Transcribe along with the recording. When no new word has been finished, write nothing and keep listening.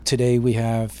today we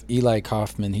have Eli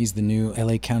Kaufman. He's the new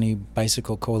LA County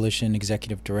Bicycle Coalition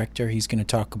Executive Director. He's going to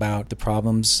talk about the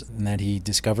problems that he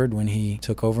discovered when he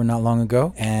took over not long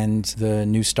ago and the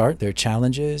new start, their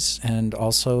challenges, and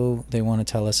also they want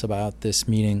to tell us about this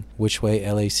meeting, Which Way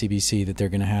LACBC, that they're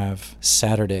going to have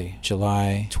Saturday,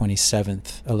 July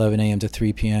 27th, 11 a.m. to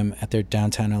 3 p.m. at their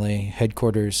downtown LA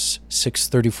headquarters,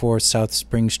 634 South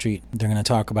Spring Street. They're going to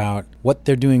talk about what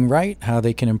they're doing right, how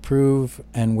they can improve,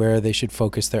 and where they should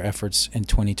focus their efforts in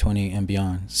 2020 and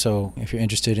beyond. So if you're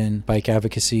interested in bike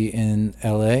advocacy in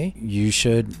LA, you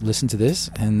should listen to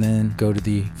this and then go to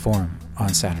the forum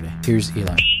on Saturday. Here's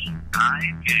Eli.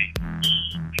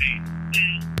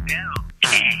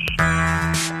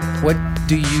 What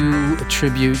do you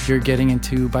attribute your getting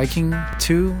into biking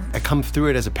to? I come through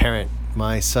it as a parent.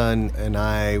 My son and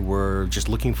I were just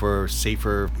looking for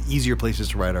safer, easier places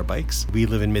to ride our bikes. We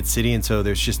live in Mid-City, and so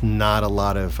there's just not a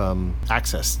lot of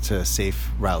access to safe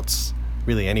routes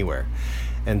really anywhere.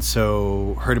 And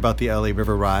so heard about the LA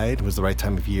River Ride. It was the right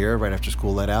time of year, right after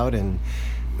school let out, and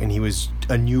he was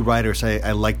a new rider, so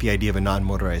I liked the idea of a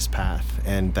non-motorized path,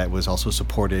 and that was also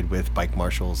supported with bike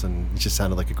marshals, and it just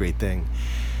sounded like a great thing.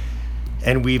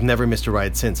 And we've never missed a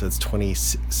ride since. So it's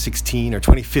 2016 or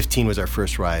 2015 was our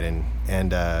first ride,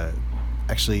 and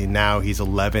actually now he's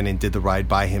 11 and did the ride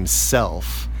by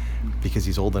himself because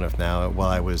he's old enough now while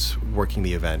I was working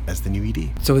the event as the new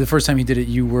ED. So the first time you did it,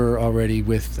 you were already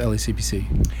with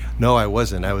LACBC? No, I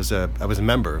wasn't. I was a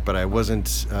member, but I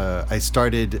wasn't. I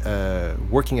started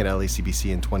working at LACBC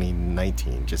in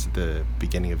 2019, just at the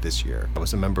beginning of this year. I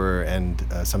was a member and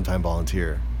sometime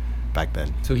volunteer back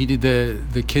then. So he did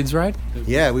the kids ride?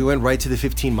 Yeah, we went right to the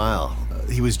 15 mile.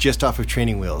 He was just off of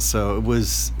training wheels, so it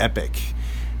was epic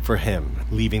for him,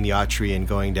 leaving the Autry and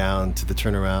going down to the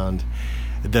turnaround.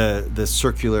 The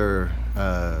circular,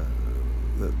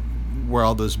 where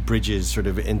all those bridges sort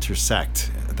of intersect,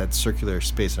 that circular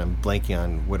space, and I'm blanking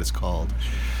on what it's called,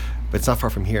 but it's not far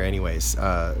from here anyways,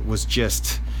 was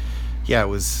just, yeah,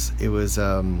 it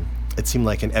seemed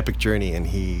like an epic journey, and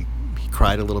he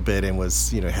cried a little bit and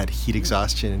was, had heat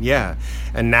exhaustion. And yeah,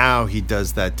 and now he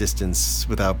does that distance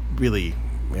without really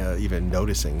even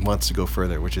noticing, wants to go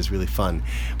further, which is really fun.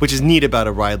 Which is neat about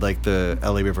a ride like the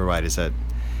LA River Ride is that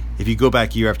if you go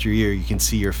back year after year, you can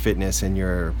see your fitness and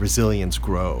your resilience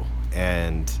grow.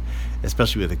 And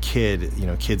especially with a kid,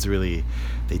 kids really,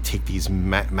 they take these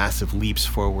massive leaps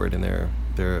forward in their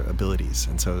abilities.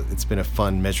 And so it's been a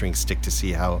fun measuring stick to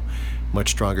see how much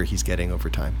stronger he's getting over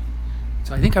time.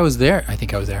 So I think I was there.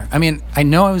 I mean, I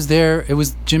know I was there. It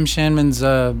was Jim Shanman's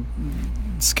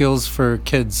Skills for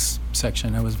Kids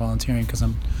section. I was volunteering because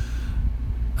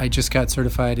I just got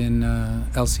certified in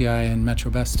LCI and Metro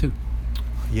Best too.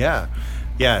 Yeah.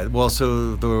 Well,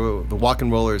 so the Walk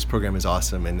and Rollers program is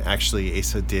awesome, and actually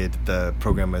Asa did the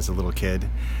program as a little kid,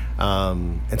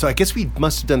 and so I guess we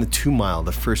must have done the 2 mile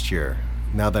the first year.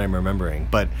 Now that I'm remembering,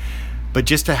 but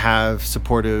just to have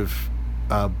supportive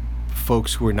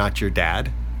folks who are not your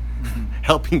dad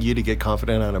helping you to get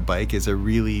confident on a bike is a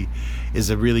really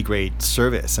great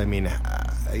service. I mean,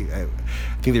 I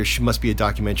think there must be a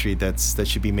documentary that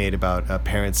should be made about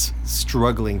parents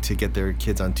struggling to get their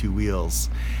kids on 2 wheels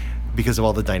because of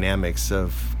all the dynamics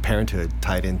of parenthood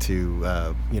tied into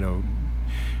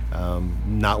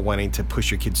not wanting to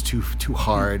push your kids too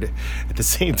hard at the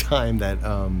same time that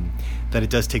it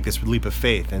does take this leap of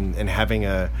faith, and having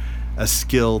a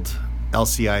skilled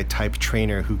LCI type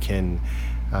trainer who can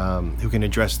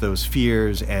address those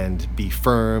fears and be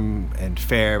firm and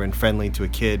fair and friendly to a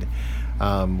kid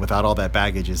without all that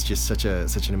baggage is just such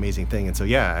an amazing thing. And so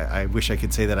I wish I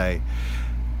could say that I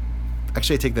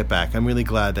take that back. I'm really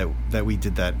glad that we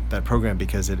did that program,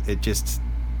 because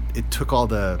it took all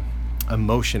the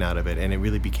emotion out of it, and it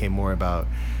really became more about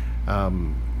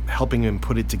helping him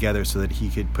put it together so that he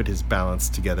could put his balance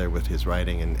together with his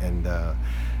riding,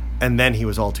 and then he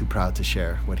was all too proud to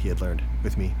share what he had learned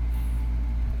with me.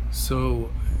 So,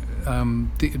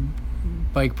 the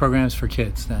bike programs for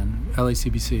kids, then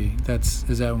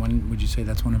LACBC. Would you say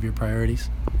that's one of your priorities?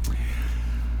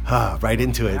 Right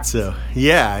into it. So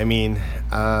yeah, I mean,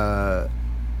 I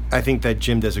think that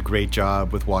Jim does a great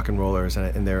job with Walk and Rollers,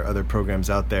 and there are other programs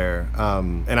out there.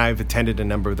 And I've attended a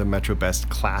number of the Metro Best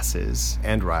classes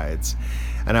and rides,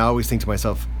 and I always think to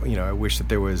myself, I wish that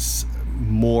there was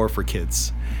more for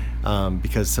kids.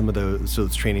 Because some of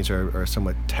those trainings are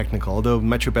somewhat technical. Although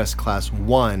Metro Best Class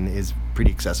 1 is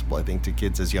pretty accessible, I think, to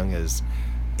kids as young as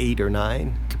 8 or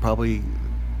 9 could probably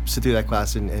sit through that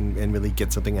class and really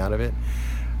get something out of it.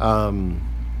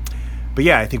 But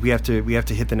yeah, I think we have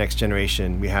to hit the next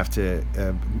generation. We have to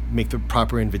make the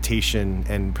proper invitation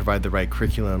and provide the right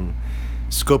curriculum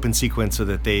scope and sequence so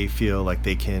that they feel like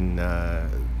they can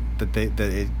that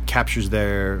it captures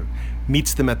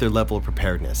meets them at their level of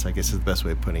preparedness, I guess is the best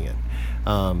way of putting it.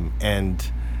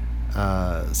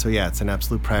 So yeah, it's an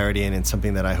absolute priority, and it's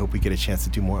something that I hope we get a chance to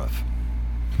do more of.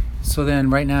 So then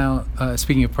right now,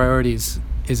 speaking of priorities,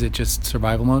 is it just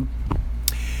survival mode?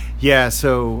 Yeah,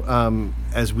 so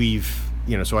as we've,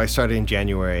 so I started in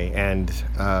January, and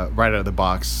right out of the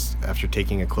box, after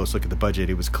taking a close look at the budget,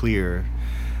 it was clear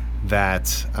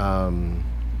that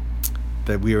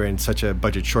that we were in such a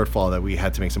budget shortfall that we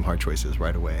had to make some hard choices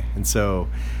right away. And so,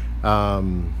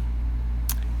 and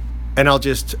I'll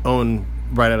just own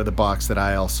right out of the box that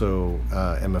I also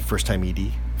am a first-time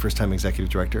ED, first-time executive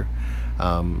director.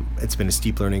 It's been a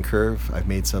steep learning curve. I've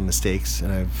made some mistakes,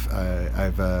 and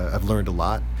I've learned a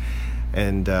lot.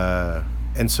 And so,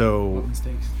 What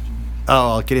mistakes did you make?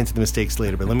 I'll get into the mistakes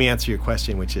later, but let me answer your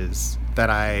question, which is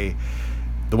that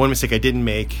the one mistake I didn't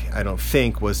make, I don't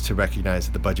think, was to recognize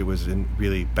that the budget was in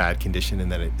really bad condition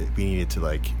and that we needed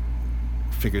to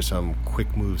figure some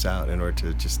quick moves out in order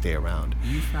to just stay around.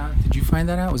 Did you find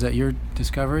that out? Was that your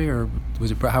discovery, or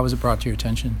how was it brought to your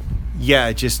attention? Yeah,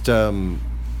 it just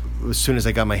as soon as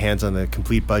I got my hands on the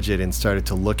complete budget and started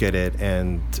to look at it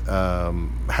and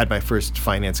had my first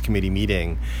finance committee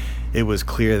meeting, it was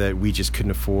clear that we just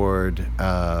couldn't afford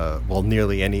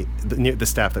nearly the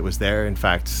staff that was there. In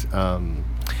fact,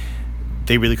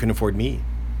 they really couldn't afford me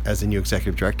as the new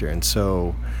executive director, and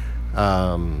so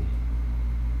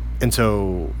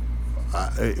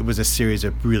it was a series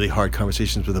of really hard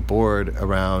conversations with the board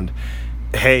around,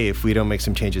 hey, if we don't make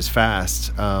some changes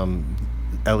fast,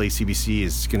 LACBC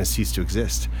is going to cease to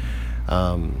exist.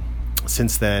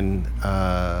 Since then,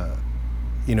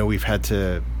 we've had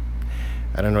to,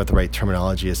 I don't know what the right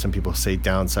terminology is. Some people say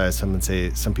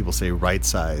downsize, some people say right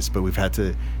size, but we've had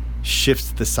to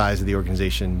shift the size of the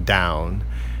organization down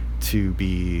to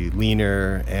be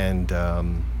leaner and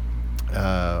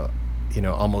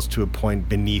almost to a point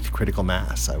beneath critical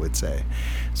mass, I would say.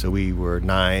 So we were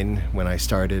 9 when I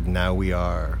started, and now we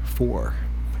are 4,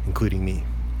 including me.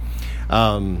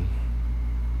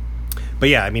 But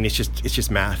yeah, I mean, it's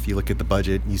just math. You look at the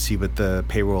budget, you see what the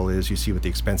payroll is, you see what the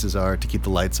expenses are to keep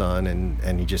the lights on,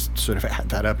 and you just sort of add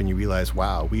that up, and you realize,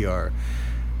 wow,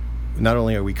 not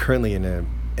only are we currently in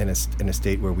a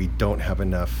state where we don't have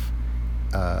enough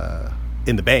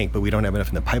in the bank, but we don't have enough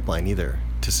in the pipeline either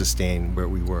to sustain where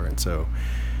we were. And so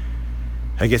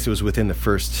I guess it was within the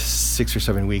first 6 or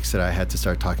 7 weeks that I had to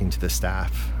start talking to the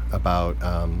staff about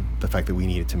the fact that we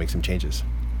needed to make some changes.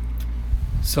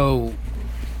 So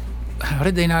how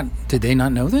did they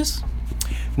not know this?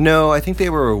 No, I think they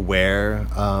were aware.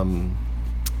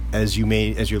 As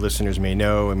your listeners may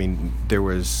know, I mean, there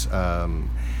was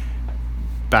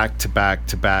back to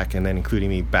back, and then including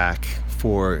me, back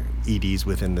 4 EDs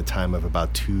within the time of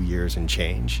about 2 years and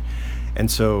change. And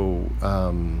so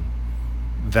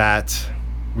that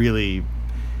really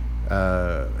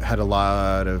had a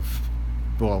lot of,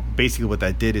 basically what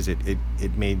that did is it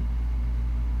made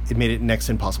it next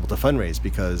to impossible to fundraise,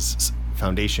 because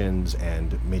foundations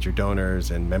and major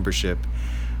donors and membership,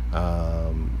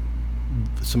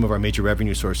 some of our major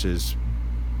revenue sources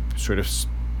sort of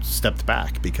stepped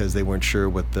back because they weren't sure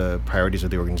what the priorities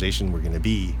of the organization were going to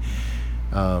be.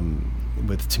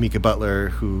 With Tamika Butler,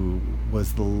 who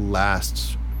was the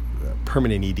last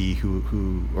permanent ED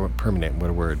or permanent, what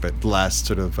a word, but the last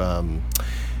sort of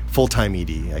full-time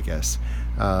ED, I guess,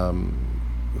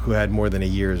 who had more than a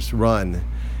year's run.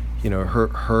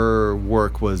 Her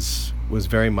work was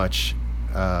very much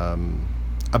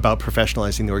about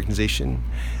professionalizing the organization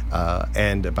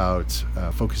and about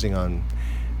focusing on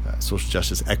social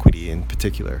justice equity in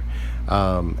particular,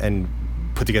 and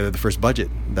put together the first budget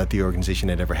that the organization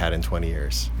had ever had in 20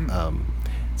 years.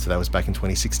 So that was back in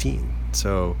 2016.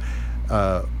 So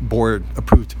board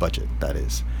approved budget, that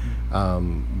is,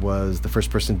 was the first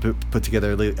person to put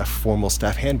together a formal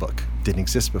staff handbook. Didn't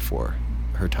exist before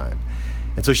her time.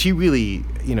 And so she really,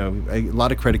 a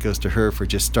lot of credit goes to her for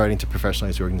just starting to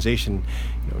professionalize the organization.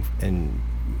 And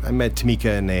I met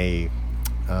Tamika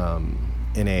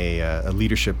in a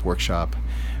leadership workshop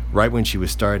right when she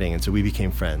was starting, and so we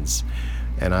became friends.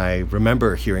 And I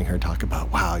remember hearing her talk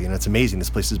about, wow, it's amazing. This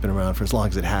place has been around for as long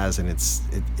as it has, and it's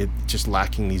just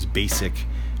lacking these basic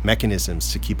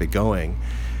mechanisms to keep it going,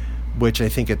 which I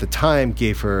think at the time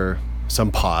gave her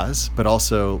some pause, but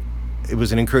also it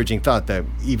was an encouraging thought that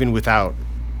even without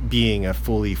being a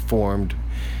fully formed,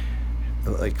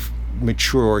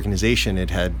 mature organization, it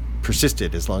had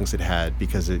persisted as long as it had,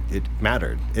 because it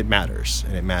mattered. It matters,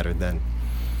 and it mattered then.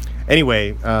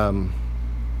 Anyway,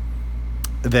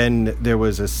 then there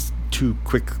was 2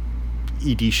 quick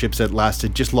ED-ships that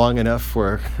lasted just long enough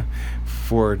for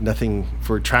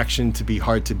traction to be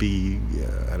hard to be.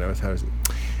 I don't know how.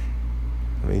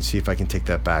 Let me see if I can take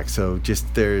that back. So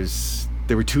just there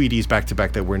were 2 EDs back to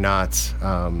back that were not.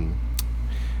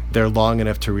 They're long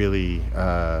enough to really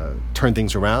turn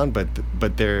things around, but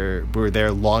we're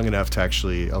there long enough to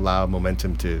actually allow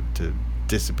momentum to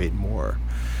dissipate more.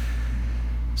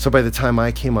 So by the time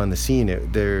I came on the scene,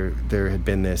 there had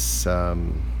been this.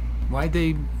 Why'd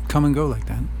they come and go like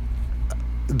that?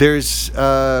 There's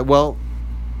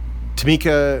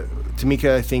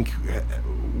Tamika, I think,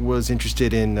 was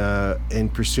interested in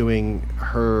pursuing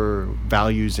her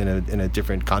values in a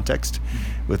different context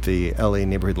with the LA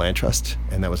Neighborhood Land Trust,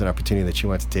 and that was an opportunity that she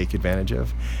wanted to take advantage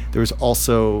of. There was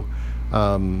also,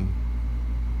 I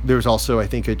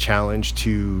think, a challenge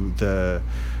to the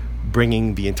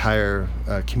bringing the entire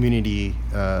community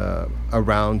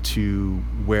around to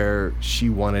where she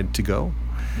wanted to go.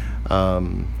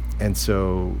 And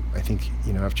so I think,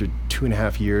 after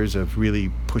 2.5 years of really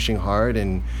pushing hard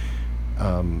and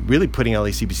really putting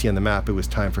LACBC on the map, it was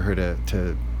time for her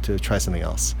to try something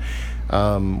else.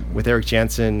 With Eric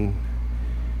Jansen,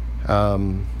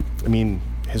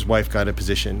 his wife got a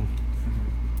position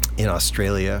in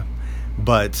Australia,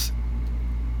 but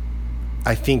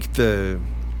I think the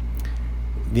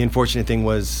unfortunate thing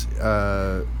was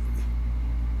there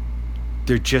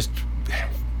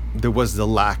was the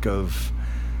lack of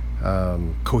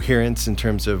coherence in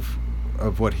terms of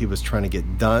what he was trying to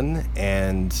get done,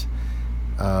 and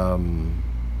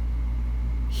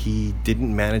he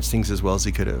didn't manage things as well as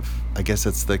he could have. I guess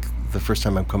that's the first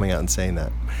time I'm coming out and saying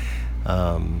that.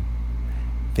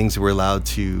 Things were allowed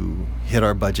to hit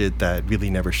our budget that really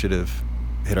never should have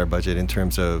hit our budget in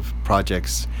terms of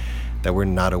projects that were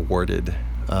not awarded.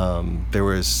 There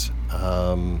was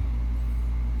a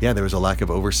lack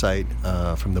of oversight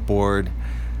from the board,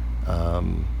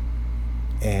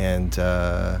 and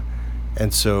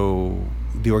so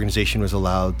the organization was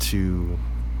allowed to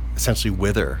essentially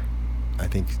wither. I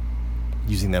think,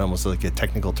 using that almost like a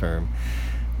technical term,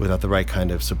 without the right kind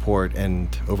of support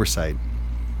and oversight.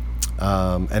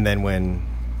 And then when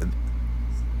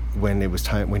it was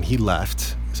time, when he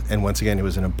left, and once again it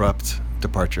was an abrupt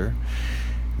departure,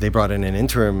 they brought in an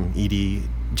interim ED,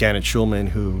 Janet Schulman,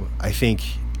 who I think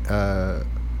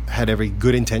had every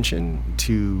good intention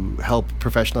to help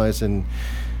professionalize and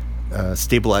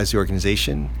stabilize the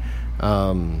organization.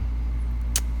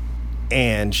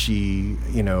 And she,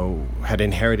 had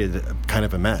inherited a kind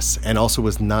of a mess, and also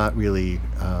was not really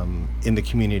in the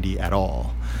community at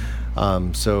all.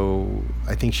 So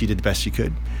I think she did the best she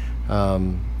could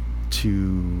to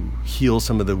heal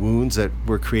some of the wounds that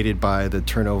were created by the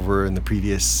turnover in the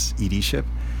previous ED-ship.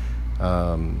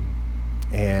 And,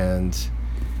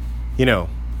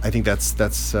 I think that's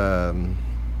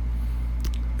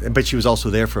but she was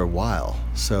also there for a while.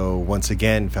 So once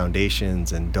again,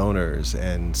 foundations and donors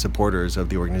and supporters of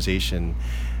the organization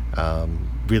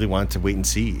really wanted to wait and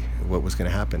see what was going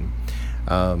to happen.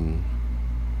 And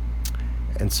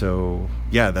so,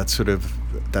 that's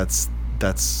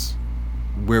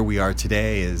where we are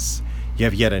today. Is you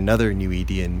have yet another new ED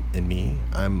in me.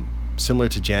 I'm similar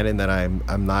to Janet in that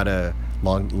I'm not a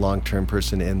long-term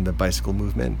person in the bicycle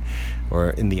movement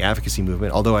or in the advocacy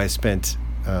movement, although I spent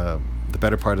the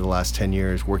better part of the last 10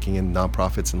 years working in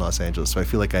nonprofits in Los Angeles, so I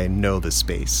feel like I know the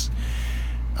space.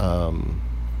 And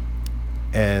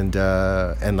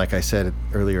like I said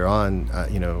earlier on,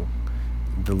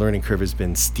 the learning curve has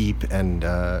been steep, and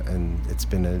it's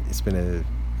been a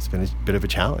bit of a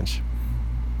challenge.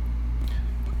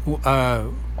 Yeah.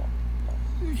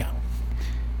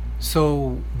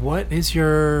 So, what is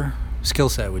your skill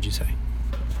set, would you say?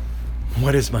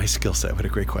 What is my skill set? What a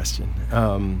great question.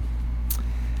 I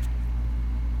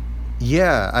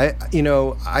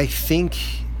think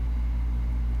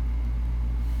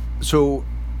so.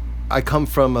 I come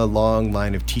from a long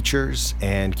line of teachers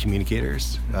and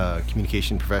communicators,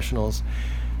 communication professionals,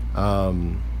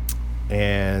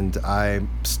 and I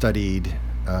studied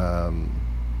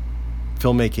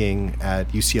filmmaking at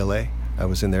UCLA. I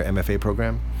was in their MFA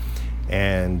program,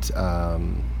 and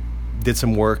did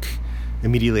some work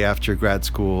immediately after grad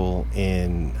school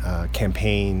in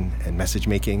campaign and message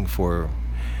making for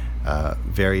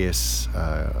various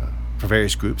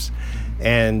groups.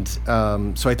 And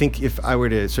so I think if I were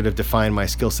to sort of define my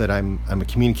skill set, I'm a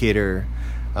communicator,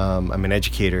 I'm an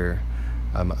educator,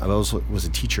 I also was a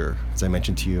teacher, as I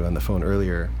mentioned to you on the phone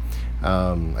earlier.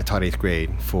 I taught 8th grade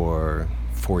for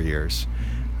 4 years.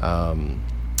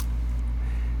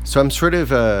 So I'm sort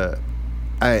of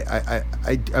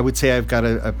I would say I've got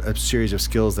a series of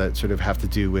skills that sort of have to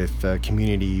do with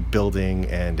community building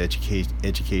and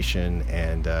education,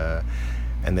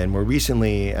 and then more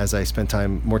recently, as I spent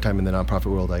more time in the nonprofit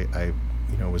world, I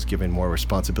was given more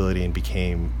responsibility and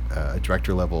became a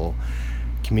director level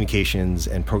communications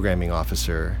and programming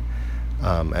officer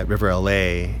at River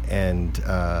LA, and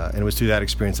it was through that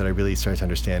experience that I really started to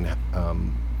understand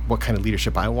what kind of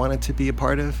leadership I wanted to be a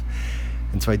part of.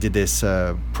 And so I did this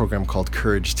program called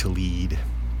Courage to Lead,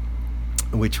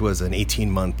 which was an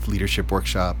 18-month leadership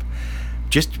workshop,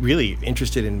 just really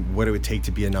interested in what it would take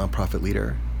to be a nonprofit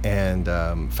leader, and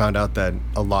found out that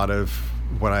a lot of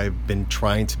what I've been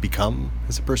trying to become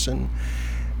as a person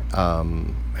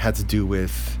had to do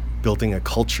with building a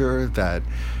culture that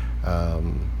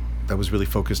was really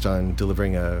focused on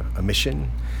delivering a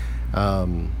mission.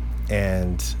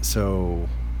 And so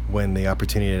when the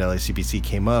opportunity at LACBC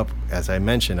came up, as I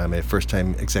mentioned, I'm a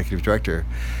first-time executive director.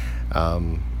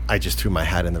 I just threw my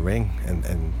hat in the ring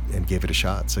and gave it a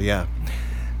shot. So yeah,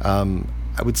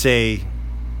 I would say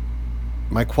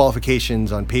my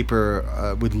qualifications on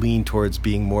paper would lean towards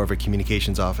being more of a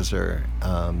communications officer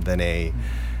than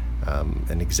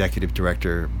an executive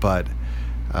director. But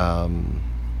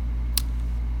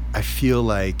I feel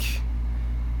like,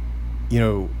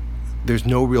 there's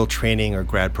no real training or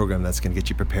grad program that's going to get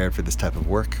you prepared for this type of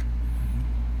work.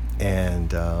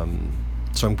 And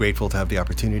so I'm grateful to have the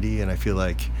opportunity, and I feel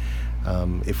like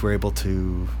if we're able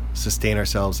to sustain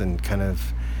ourselves and kind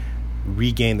of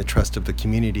regain the trust of the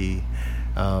community,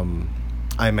 I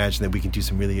imagine that we can do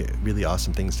some really, really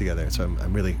awesome things together. So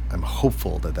I'm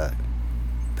hopeful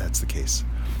that's the case.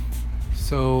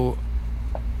 So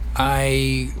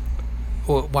I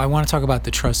want to talk about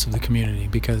the trust of the community,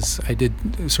 because I did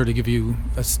sort of give you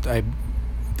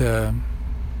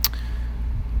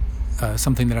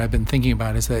something that I've been thinking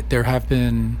about is that there have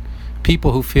been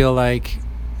people who feel like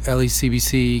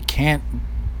LACBC can't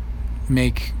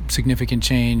make significant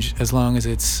change as long as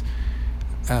it's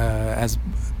as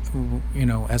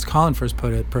Colin first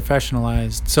put it,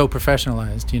 professionalized,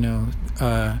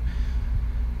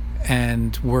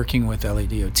 and working with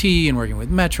LADOT and working with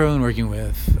Metro and working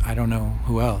with I don't know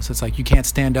who else. It's like you can't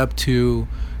stand up to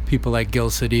people like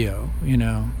Gil Cedillo,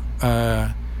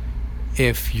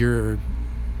 if you're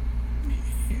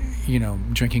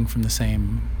drinking from the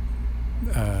same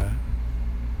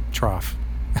trough.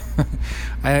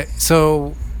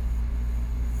 So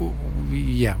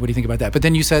yeah, what do you think about that? But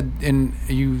then you said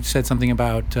something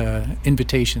about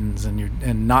invitations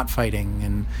and not fighting,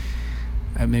 and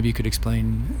maybe you could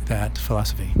explain that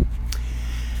philosophy.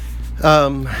 I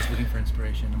was looking for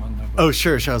inspiration among my books. Oh,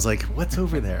 sure. I was like, what's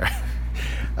over there?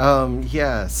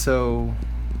 Yeah, so,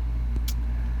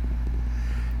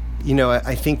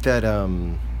 I think that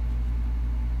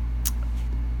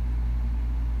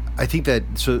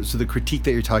so the critique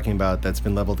that you're talking about that's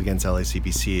been leveled against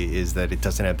LACBC is that it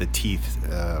doesn't have the teeth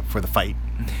for the fight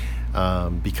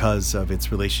because of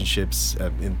its relationships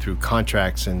through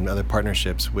contracts and other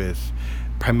partnerships with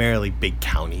primarily big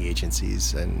county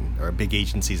agencies or big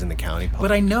agencies in the county.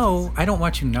 But I don't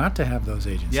want you not to have those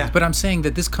agencies. Yeah. But I'm saying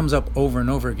that this comes up over and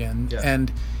over again. Yeah.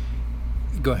 And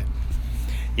go ahead.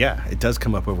 Yeah, it does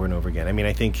come up over and over again. I mean,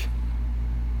 I think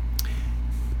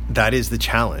that is the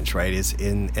challenge, right?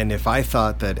 And if I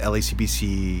thought that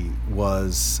LACBC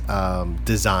was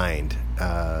designed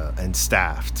and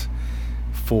staffed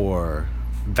for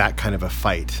that kind of a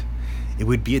fight, it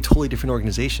would be a totally different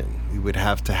organization. We would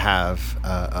have to have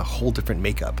a whole different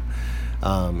makeup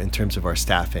in terms of our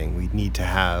staffing. We'd need to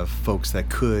have folks that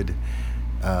could,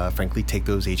 frankly, take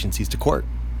those agencies to court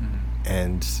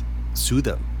and sue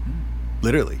them,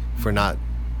 literally, for not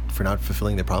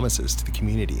fulfilling their promises to the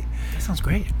community. That sounds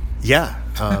great. Yeah.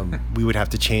 We would have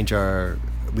to change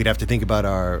we'd have to think about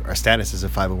our status as a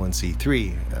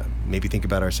 501c3, maybe think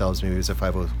about ourselves maybe as a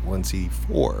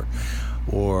 501c4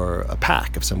 or a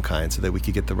PAC of some kind, so that we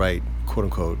could get the right, quote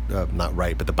unquote, not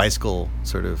right, but the bicycle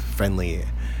sort of friendly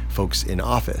folks in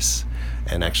office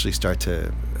and actually start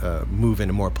to move in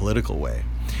a more political way.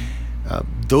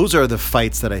 Those are the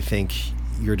fights that I think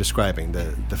you're describing,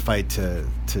 the fight to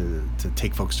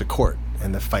take folks to court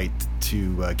and the fight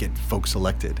to get folks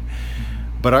elected.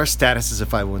 But our status as a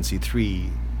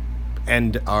 501c3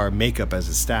 and our makeup as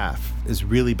a staff has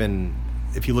really been,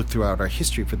 if you look throughout our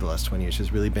history for the last 20 years,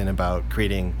 has really been about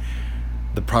creating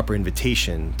the proper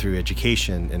invitation through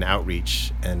education and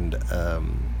outreach and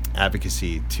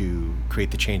advocacy to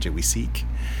create the change that we seek.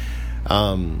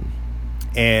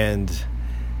 And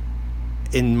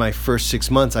in my first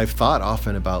 6 months, I've thought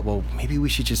often about, well, maybe we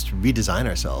should just redesign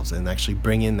ourselves and actually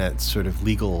bring in that sort of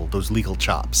those legal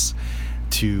chops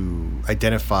to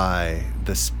identify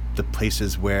the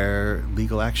places where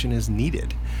legal action is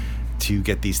needed to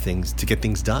get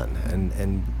things done,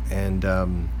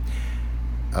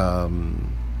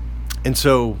 and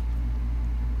so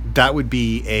that would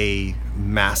be a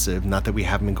massive, not that we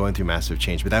haven't been going through massive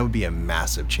change, but that would be a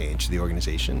massive change to the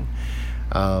organization,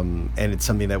 and it's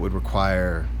something that would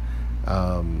require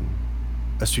a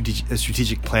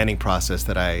strategic planning process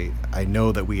that I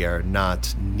know that we are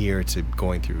not near to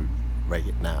going through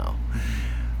right now.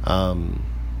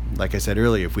 Like I said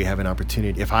earlier, if I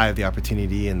have the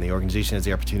opportunity and the organization has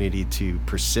the opportunity to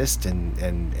persist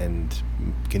and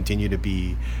continue to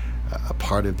be a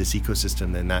part of this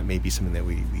ecosystem, then that may be something that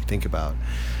we think about.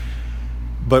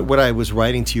 But what I was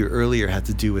writing to you earlier had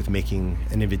to do with making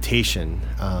an invitation.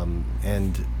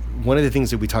 And one of the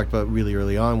things that we talked about really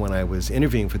early on when I was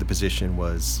interviewing for the position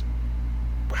was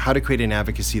how to create an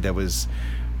advocacy that was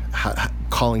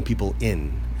calling people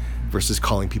in versus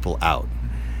calling people out.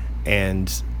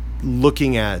 And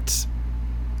looking at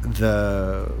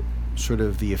the sort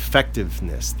of the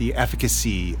effectiveness, the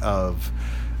efficacy of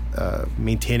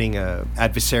maintaining a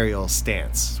adversarial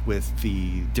stance with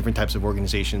the different types of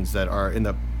organizations that are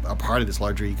a part of this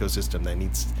larger ecosystem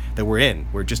that we're in.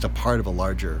 We're just a part of a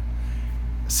larger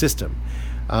system.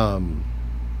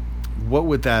 What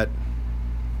would that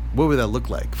look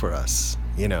like for us?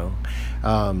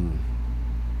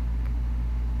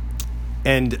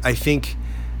 And I think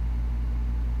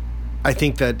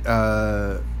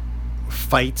that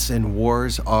fights and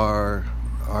wars are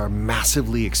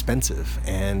massively expensive,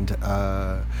 and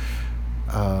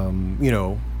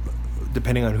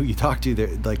depending on who you talk to,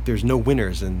 there's no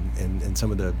winners in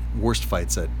some of the worst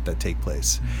fights that take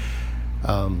place.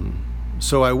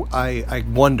 So I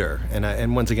wonder,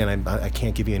 and once again I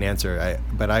can't give you an answer,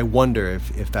 but I wonder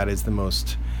if that is the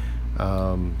most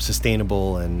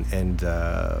sustainable and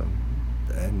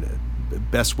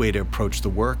best way to approach the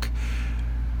work.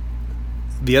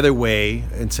 The other way,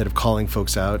 instead of calling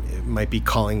folks out, it might be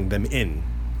calling them in,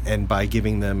 and by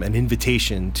giving them an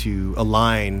invitation to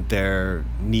align their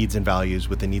needs and values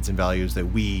with the needs and values that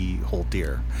we hold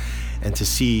dear, and to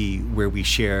see where we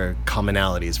share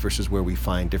commonalities versus where we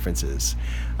find differences.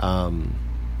 And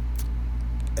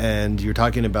you're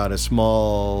talking about a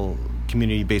small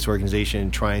community-based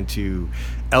organization trying to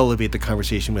elevate the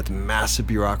conversation with massive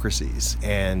bureaucracies,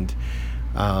 and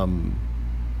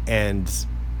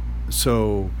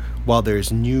so while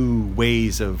there's new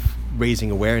ways of raising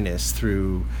awareness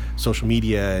through social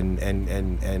media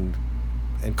and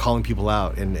calling people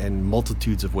out in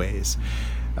multitudes of ways,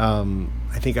 I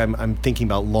think I'm thinking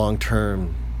about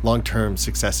long-term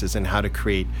successes and how to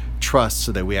create trust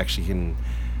so that we actually can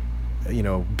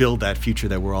build that future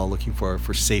that we're all looking for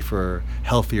safer,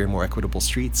 healthier, more equitable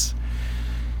streets.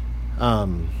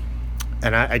 And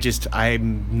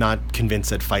I'm not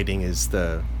convinced that fighting is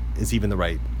even the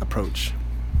right approach.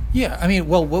 Yeah, I mean,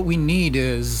 well, what we need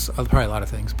is probably a lot of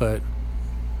things, but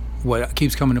what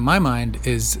keeps coming to my mind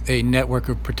is a network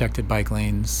of protected bike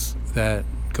lanes that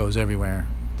goes everywhere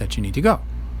that you need to go.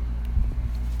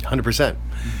 100%.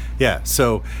 Yeah,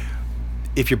 so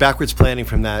if you're backwards planning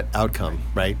from that outcome,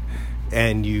 right,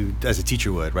 and you, as a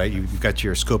teacher would, right, you've got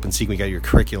your scope and sequence, you got your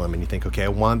curriculum, and you think, okay, I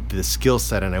want this skill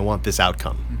set and I want this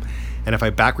outcome. Mm-hmm. And if I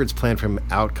backwards plan from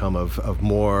outcome of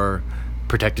more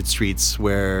protected streets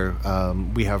where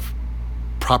we have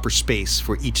proper space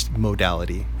for each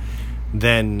modality,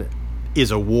 then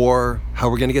is a war how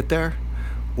we're going to get there,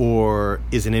 or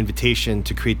is an invitation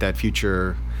to create that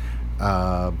future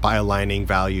by aligning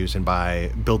values and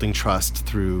by building trust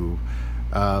through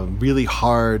really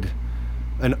hard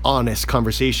and honest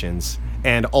conversations,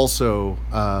 and also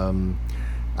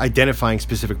identifying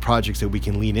specific projects that we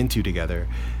can lean into together.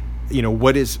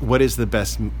 What is the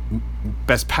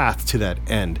best path to that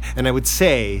end? And I would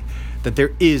say that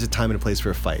there is a time and a place for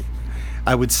a fight.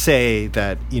 I would say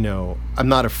that I'm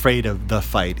not afraid of the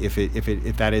fight if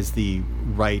that is the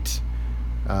right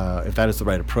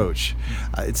approach.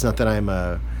 It's not that I'm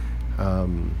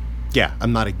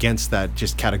not against that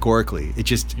just categorically.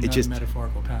 You're not a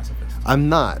metaphorical pacifist. I'm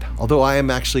not, although I am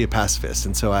actually a pacifist,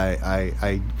 and so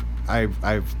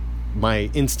my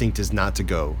instinct is not to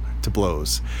go to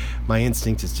blows. My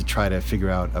instinct is to try to figure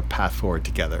out a path forward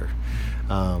together,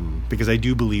 because I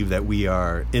do believe that we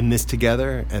are in this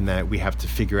together, and that we have to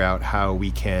figure out how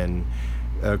we can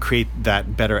create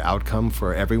that better outcome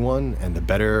for everyone. And the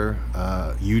better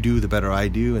you do, the better I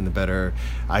do, and the better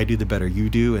I do, the better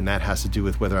you do. And that has to do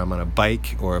with whether I'm on a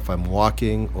bike or if I'm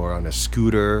walking or on a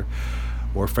scooter,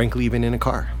 or frankly even in a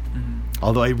car. Mm-hmm.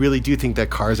 Although I really do think that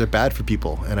cars are bad for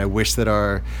people, and I wish that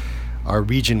our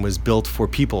region was built for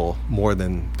people more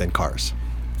than cars.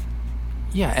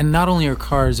 Yeah, and not only are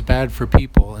cars bad for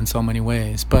people in so many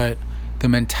ways, but the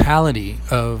mentality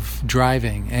of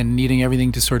driving and needing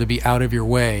everything to sort of be out of your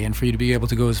way and for you to be able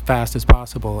to go as fast as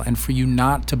possible and for you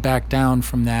not to back down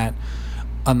from that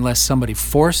unless somebody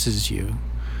forces you,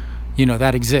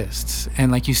 that exists.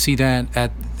 And like you see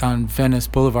that on Venice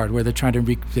Boulevard where they tried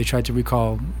to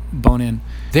recall Bonin.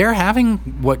 They're having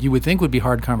what you would think would be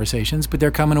hard conversations, but they're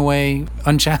coming away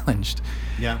unchallenged.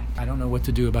 Yeah. I don't know what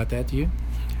to do about that. Do you?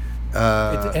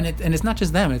 And it's not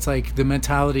just them. It's like the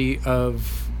mentality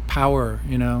of power.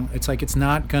 It's like it's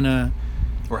not gonna.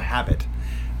 Or habit.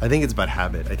 I think it's about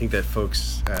habit. I think that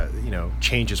folks,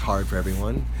 change is hard for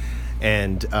everyone,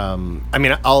 and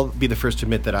I'll be the first to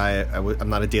admit that I'm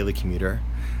not a daily commuter.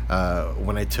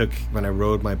 When I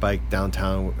rode my bike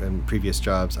downtown in previous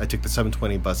jobs, I took the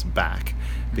 720 bus back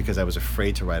because I was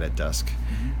afraid to ride at dusk.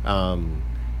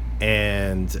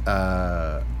 And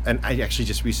I actually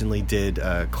just recently did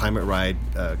a climate ride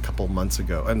a couple months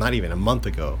ago, not even a month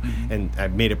ago, and I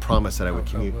made a promise that I would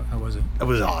commute. How was it? It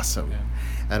was awesome. Yeah.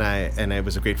 And it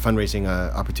was a great fundraising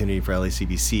opportunity for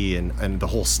LACBC, and the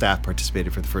whole staff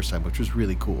participated for the first time, which was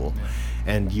really cool. Yeah.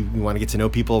 And you want to get to know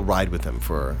people, ride with them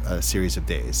for a series of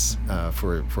days,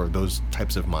 for those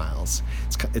types of miles.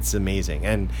 It's amazing.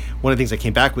 And one of the things I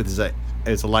came back with is that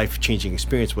as a life-changing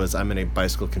experience was I'm in a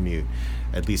bicycle commute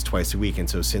at least twice a week, and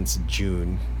so since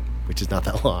June, which is not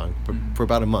that long, but for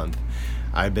about a month,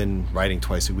 I've been riding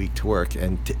twice a week to work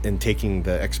and taking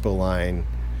the Expo line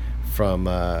from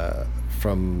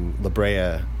La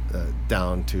Brea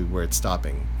down to where it's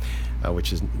stopping,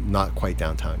 which is not quite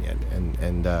downtown yet,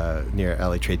 and near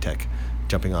LA Trade Tech,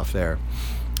 jumping off there.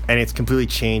 And it's completely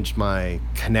changed my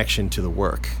connection to the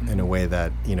work in a way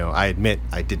that, I admit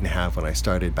I didn't have when I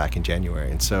started back in January.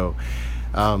 And so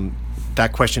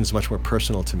that question is much more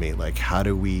personal to me. Like, how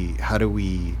do we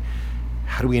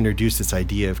introduce this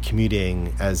idea of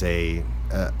commuting as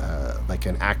like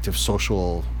an act of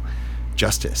social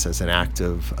justice, as an act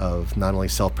of not only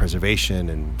self-preservation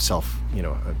and of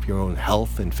your own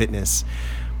health and fitness,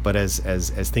 but as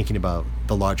thinking about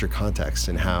the larger context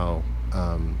and how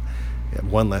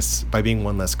by being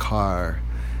one less car,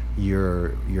 you're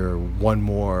one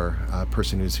more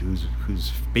person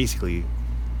who's basically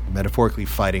metaphorically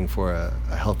fighting for a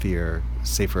healthier,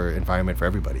 safer environment for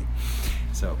everybody.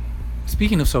 So,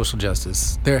 speaking of social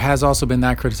justice, there has also been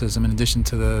that criticism, in addition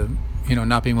to the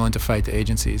not being willing to fight the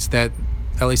agencies, that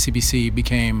LACBC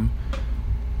became,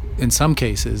 in some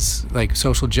cases, like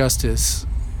social justice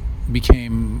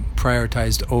became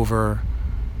prioritized over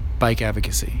bike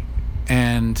advocacy.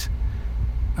 And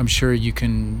I'm sure you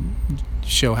can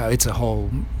show how it's a whole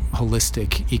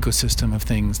holistic ecosystem of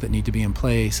things that need to be in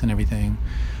place and everything.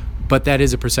 But that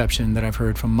is a perception that I've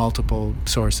heard from multiple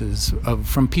sources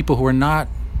from people who are not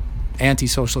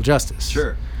anti-social justice.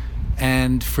 Sure.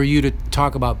 And for you to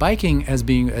talk about biking as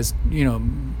being,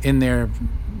 in there,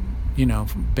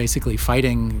 basically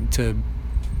fighting to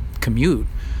commute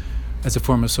as a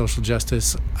form of social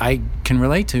justice, I can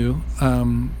relate to.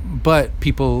 But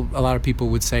a lot of people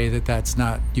would say that that's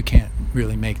not, you can't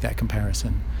really make that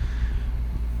comparison.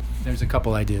 There's a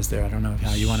couple ideas there. I don't know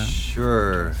how you want to.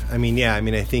 Sure. I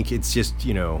think it's just,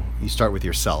 you start with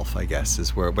yourself, I guess,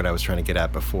 is what I was trying to get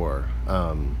at before.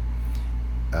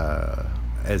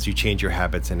 As you change your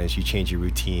habits and as you change your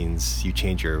routines, you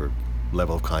change your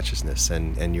level of consciousness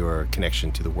and your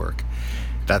connection to the work.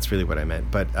 That's really what I meant.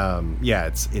 But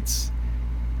it's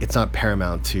not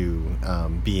paramount to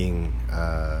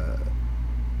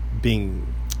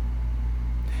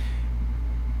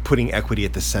putting equity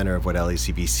at the center of what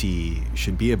LACBC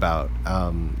should be about.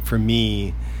 For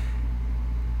me,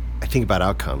 I think about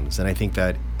outcomes, and I think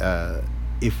that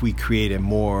if we create a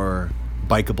more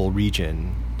bikeable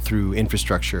region through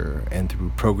infrastructure and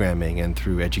through programming and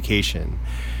through education,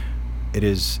 it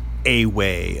is a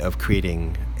way of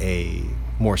creating a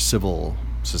more civil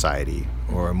society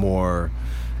or a more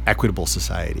equitable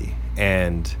society.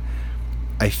 And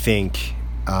I think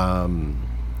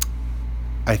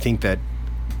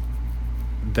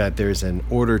that there's an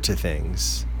order to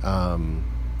things, and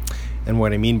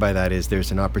what I mean by that is there's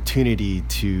an opportunity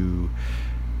to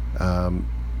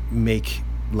make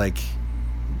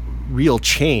real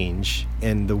change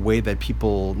in the way that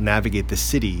people navigate the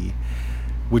city,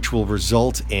 which will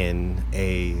result in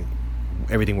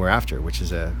everything we're after, which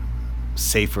is a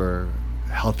safer,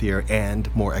 healthier,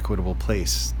 and more equitable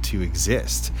place to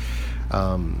exist.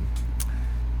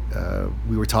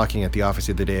 We were talking at the office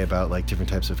the other day about different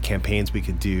types of campaigns we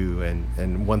could do,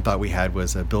 and one thought we had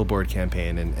was a billboard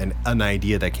campaign, and an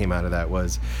idea that came out of that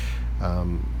was,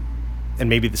 and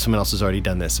maybe someone else has already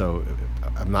done this, so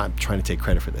I'm not trying to take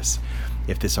credit for this,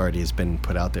 if this already has been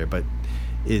put out there, but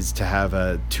is to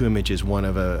have two images, one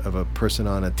of a person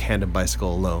on a tandem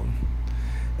bicycle alone,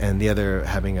 and the other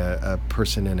having a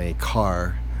person in a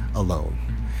car alone,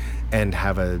 and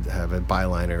have a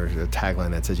byline or a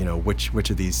tagline that says, which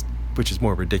of these, which is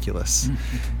more ridiculous,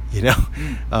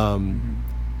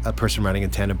 a person riding a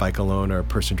tandem bike alone, or a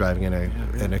person driving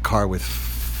in a car with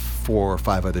 4 or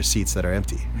 5 other seats that are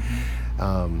empty.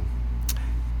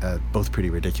 Both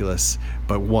pretty ridiculous,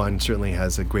 but one certainly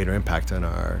has a greater impact on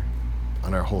our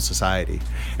whole society.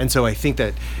 And so I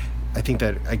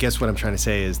guess what I'm trying to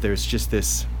say is there's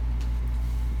this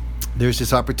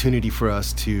opportunity for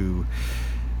us to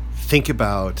think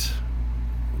about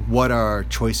what our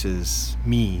choices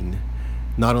mean,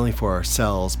 not only for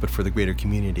ourselves but for the greater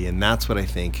community. And that's what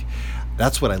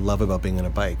I love about being on a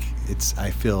bike.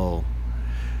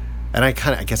 And I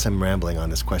guess I'm rambling on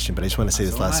this question, but I just want to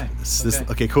say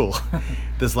okay, cool.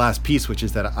 This last piece, which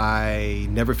is that I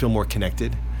never feel more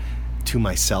connected to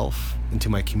myself and to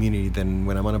my community than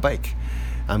when I'm on a bike.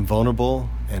 I'm vulnerable,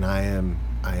 and I am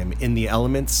in the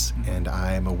elements, and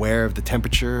I am aware of the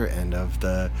temperature and of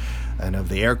the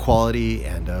air quality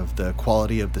and of the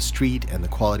quality of the street and the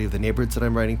quality of the neighborhoods that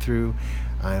I'm riding through.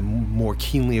 I'm more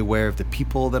keenly aware of the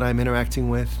people that I'm interacting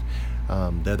with.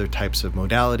 The other types of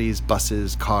modalities,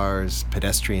 buses, cars,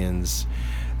 pedestrians,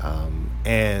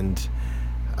 and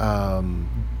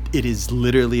it is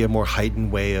literally a more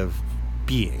heightened way of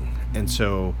being. And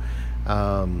so,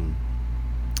 and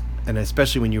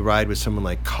especially when you ride with someone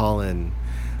like Colin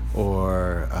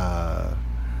or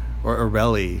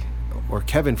Aurelie or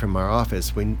Kevin from our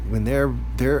office, when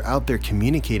they're out there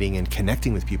communicating and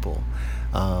connecting with people,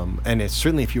 and it's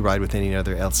certainly if you ride with any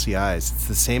other LCIs, it's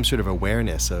the same sort of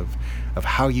awareness of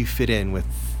how you fit in with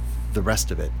the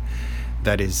rest of it.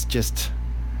 That is just,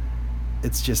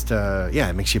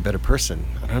 it makes you a better person.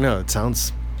 I don't know.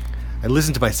 I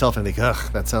listen to myself and think,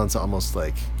 that sounds almost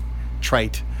like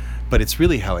trite, but it's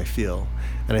really how I feel.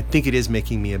 And I think it is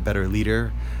making me a better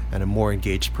leader and a more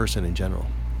engaged person in general.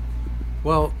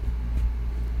 Well,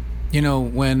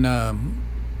 when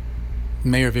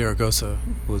Mayor Villaraigosa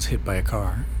was hit by a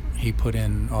car, he put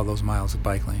in all those miles of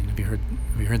bike lane. Have you heard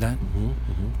that? Mm-hmm,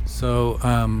 mm-hmm. So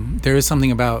there is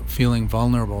something about feeling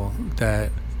vulnerable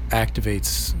that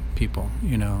activates people,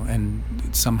 and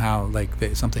somehow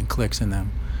something clicks in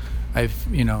them. I've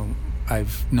known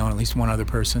at least one other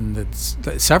person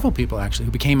several people actually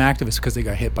who became activists because they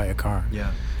got hit by a car.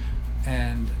 Yeah.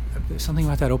 And there's something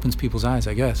about that opens people's eyes,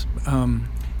 I guess.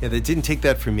 Yeah, they didn't take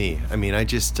that from me. I mean,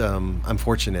 I'm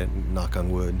fortunate, knock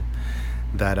on wood,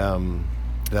 that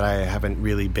I haven't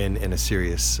really been in a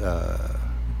serious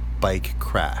bike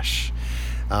crash.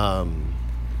 I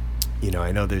know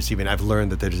I've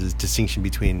learned that there's a distinction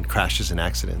between crashes and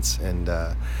accidents, and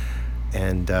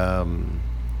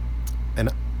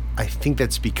I think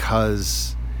that's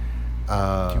because. Do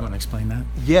you want to explain that?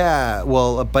 Yeah,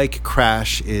 well, a bike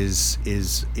crash is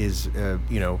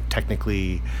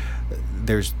technically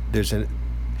there's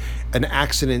an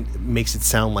accident makes it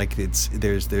sound like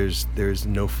there's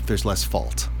less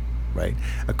fault, right?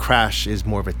 A crash is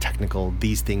more of a technical,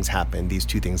 these things happen, these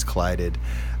two things collided,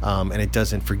 and it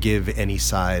doesn't forgive any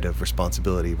side of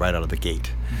responsibility right out of the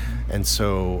gate. Mm-hmm.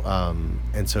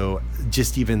 And so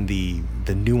just even the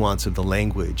nuance of the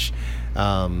language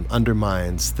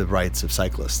undermines the rights of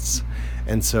cyclists.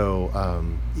 And so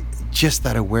just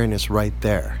that awareness right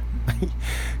there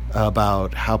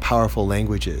about how powerful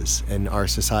language is in our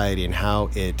society and how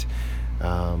it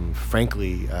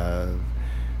frankly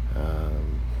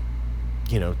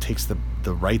takes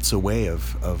the rights away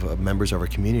of members of our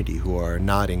community who are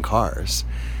not in cars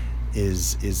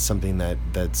is something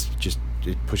that's just,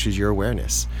 it pushes your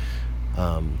awareness.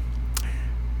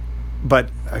 But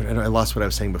I lost what I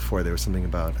was saying before. There was something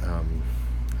about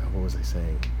what was I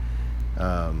saying?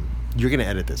 You're going to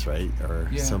edit this, right? Or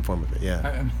some form of it,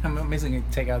 yeah. I'm amazing to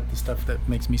take out the stuff that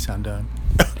makes me sound dumb.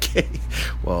 Okay,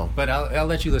 well. But I'll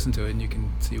let you listen to it, and you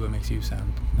can see what makes you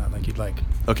sound not like you'd like.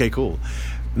 Okay, cool.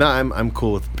 No, I'm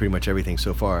cool with pretty much everything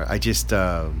so far. I just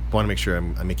want to make sure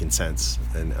I'm making sense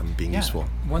and I'm being useful.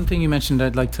 One thing you mentioned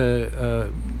I'd like to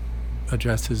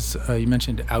address is you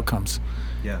mentioned outcomes.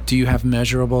 Yeah. Do you have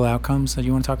measurable outcomes that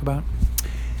you want to talk about?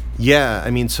 Yeah, I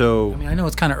know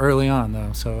it's kind of early on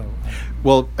though, so.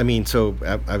 Well, I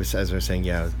was saying,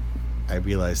 I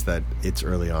realized that it's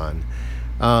early on.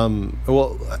 One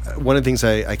of the things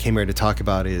I came here to talk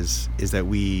about is that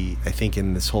I think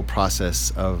in this whole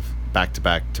process of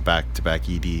back-to-back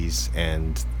EDs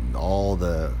and all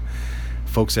the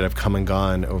folks that have come and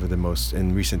gone over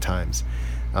in recent times,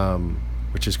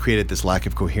 which has created this lack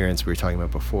of coherence we were talking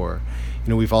about before.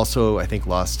 We've also, I think,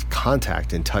 lost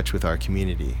contact and touch with our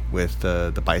community, with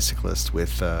the bicyclists,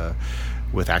 with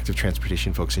active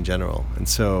transportation folks in general. And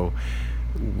so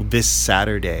this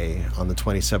Saturday on the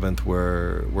 27th,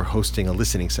 we're hosting a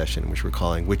listening session, which we're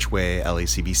calling Which Way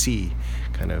LACBC,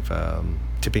 kind of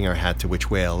tipping our hat to Which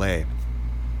Way LA.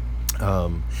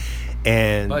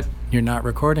 But you're not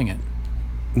recording it.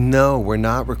 No, we're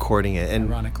not recording it. And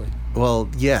ironically. Well,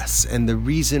 yes, and the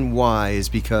reason why is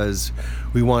because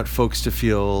we want folks to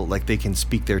feel like they can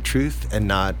speak their truth and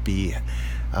not feel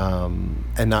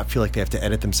like they have to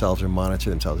edit themselves or monitor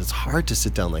themselves. It's hard to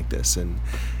sit down like this and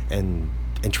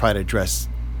try to address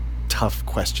tough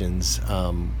questions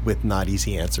with not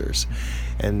easy answers.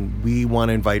 And we want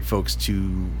to invite folks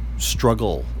to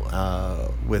struggle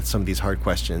with some of these hard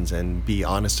questions and be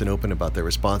honest and open about their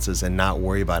responses and not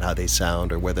worry about how they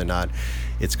sound or whether or not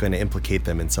it's going to implicate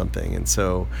them in something. And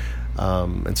so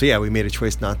we made a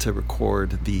choice not to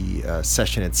record the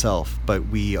session itself, but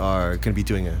we are going to be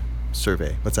doing a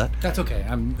survey. What's that? That's okay.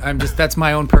 I'm just, that's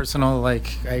my own personal,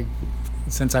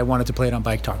 since I wanted to play it on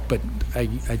Bike Talk, but I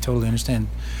totally understand.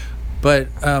 But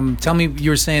tell me,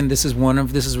 you were saying this is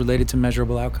related to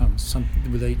measurable outcomes,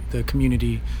 the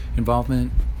community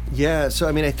involvement. Yeah. So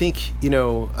I mean, I think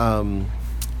I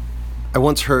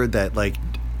once heard that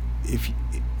if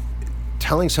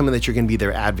telling someone that you're going to be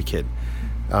their advocate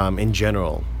in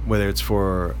general, whether it's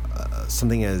for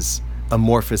something as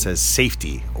amorphous as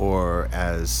safety or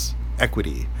as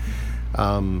equity,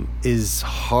 is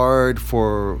hard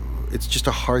for. It's just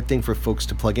a hard thing for folks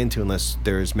to plug into unless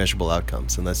there's measurable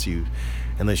outcomes, unless you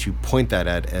point that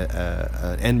at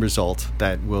an end result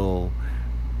that will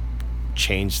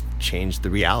change the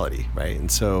reality, right? And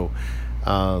so,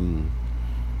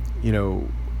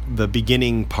 the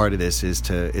beginning part of this is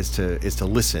to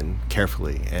listen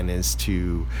carefully, and is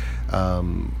to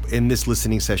in this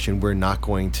listening session, we're not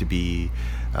going to be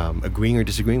agreeing or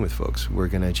disagreeing with folks. We're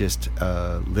going to just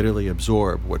literally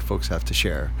absorb what folks have to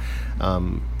share.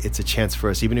 It's a chance for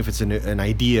us, even if it's an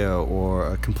idea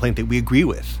or a complaint that we agree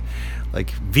with,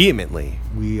 vehemently,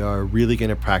 we are really going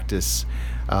to practice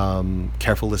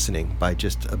careful listening by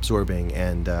just absorbing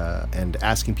and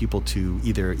asking people to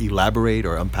either elaborate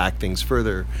or unpack things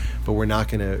further. But we're not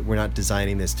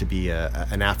designing this to be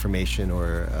an affirmation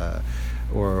or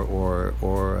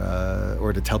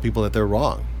to tell people that they're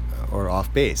wrong or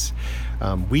off base.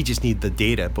 We just need the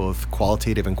data, both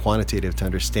qualitative and quantitative, to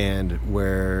understand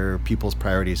where people's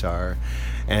priorities are,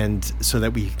 and so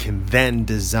that we can then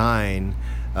design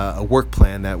a work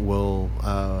plan that will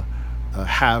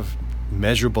have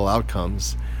measurable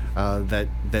outcomes that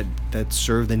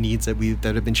serve the needs that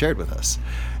have been shared with us.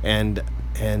 And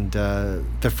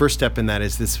the first step in that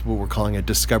is what we're calling a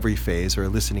discovery phase or a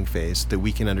listening phase, that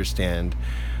we can understand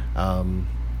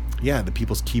the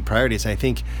people's key priorities. And I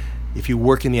think if you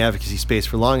work in the advocacy space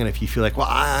for long enough, you feel like, well,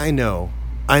 I know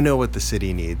what the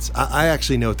city needs. I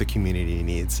actually know what the community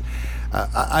needs.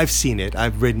 I've seen it.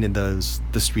 I've ridden in the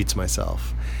streets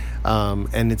myself.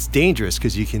 And it's dangerous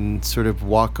because you can sort of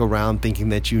walk around thinking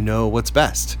that you know what's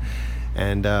best.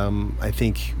 And I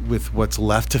think with what's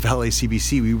left of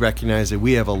LACBC, we recognize that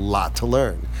we have a lot to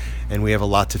learn and we have a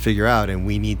lot to figure out, and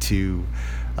we need to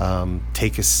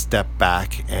take a step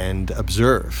back and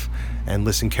observe and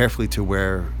listen carefully to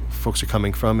where folks are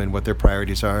coming from and what their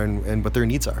priorities are and what their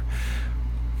needs are.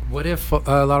 What if a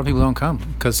lot of people don't come?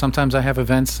 Because sometimes I have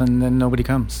events and then nobody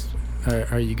comes.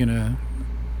 Are you gonna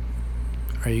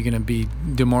be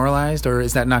demoralized, or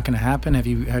is that not going to happen?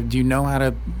 Do you know how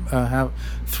to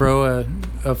throw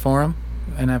a forum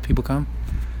and have people come?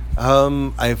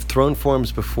 I've thrown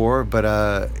forums before, but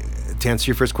to answer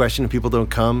your first question, if people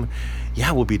don't come,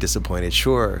 yeah, we'll be disappointed.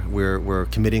 Sure, we're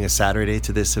committing a Saturday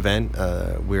to this event.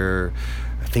 We're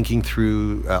thinking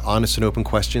through honest and open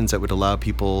questions that would allow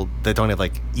people that don't have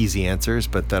easy answers,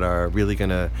 but that are really going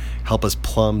to help us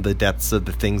plumb the depths of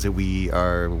the things that we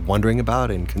are wondering about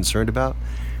and concerned about.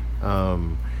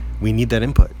 We need that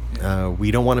input.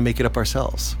 We don't want to make it up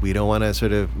ourselves. We don't want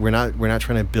to we're not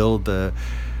trying to build the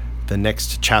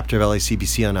next chapter of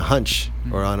LACBC on a hunch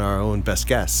or on our own best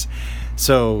guess.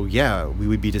 So yeah, we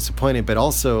would be disappointed, but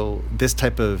also this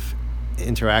type of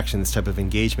interaction, this type of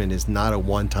engagement is not a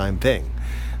one-time thing.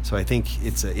 So I think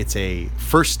it's a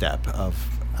first step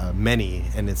of many,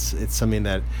 and it's something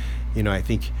that I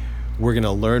think we're going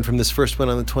to learn from this first one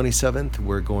on the 27th.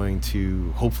 We're going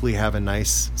to hopefully have a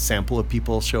nice sample of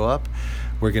people show up.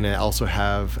 We're going to also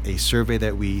have a survey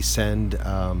that we send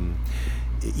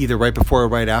either right before or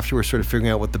right after, we're sort of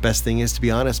figuring out what the best thing is. To be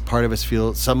honest,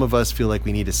 some of us feel like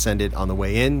we need to send it on the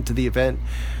way in to the event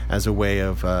as a way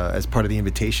of, as part of the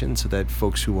invitation, so that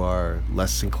folks who are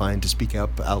less inclined to speak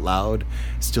up out loud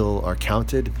still are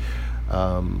counted.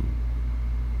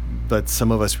 But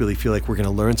some of us really feel like we're going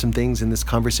to learn some things in this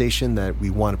conversation that we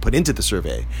want to put into the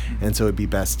survey. And so it'd be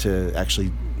best to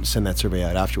actually send that survey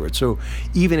out afterwards. So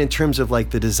even in terms of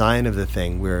like the design of the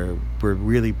thing, we're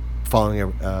really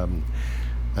following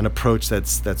an approach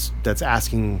that's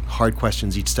asking hard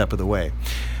questions each step of the way.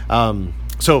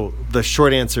 So the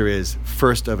short answer is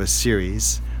first of a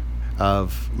series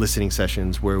of listening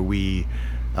sessions where we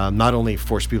not only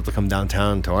force people to come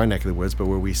downtown to our neck of the woods, but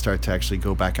where we start to actually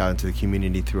go back out into the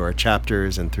community through our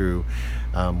chapters and through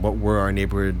what were our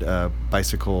neighborhood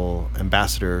bicycle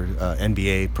ambassador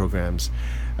NBA programs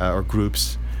or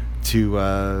groups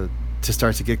to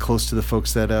start to get close to the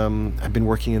folks that have been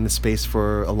working in the space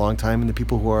for a long time and the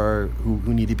people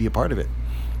who need to be a part of it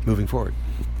moving forward.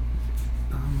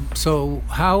 So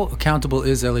how accountable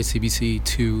is LACBC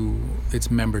to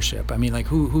its membership? I mean, like,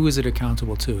 who is it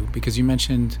accountable to? Because you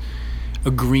mentioned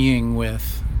agreeing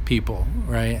with people,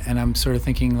 right? And I'm sort of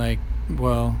thinking, like,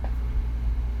 well,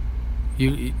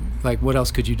 what else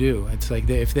could you do? It's like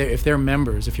if they're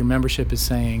members, if your membership is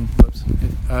saying,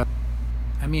 I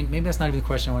mean, maybe that's not even the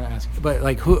question I want to ask. But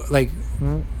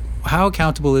how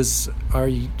accountable is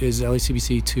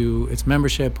LACBC to its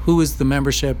membership? Who is the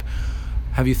membership?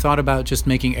 Have you thought about just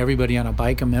making everybody on a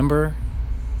bike a member,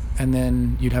 and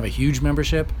then you'd have a huge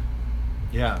membership?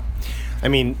 Yeah. I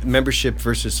mean, membership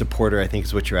versus supporter, I think,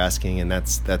 is what you're asking, and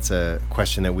that's a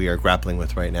question that we are grappling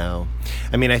with right now.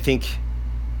 I mean, I think,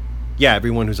 yeah,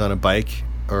 everyone who's on a bike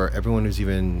or everyone who's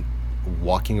even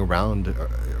walking around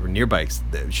or near bikes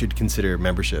should consider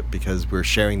membership, because we're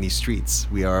sharing these streets.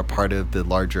 We are a part of the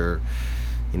larger,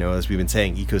 as we've been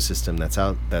saying, ecosystem that's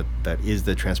out, that is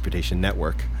the transportation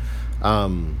network.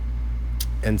 And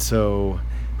so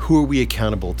who are we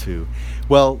accountable to?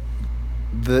 Well,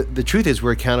 the truth is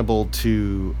we're accountable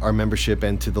to our membership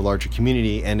and to the larger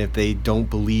community. And if they don't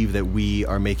believe that we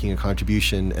are making a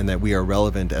contribution and that we are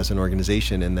relevant as an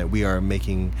organization and that we are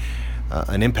making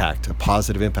an impact, a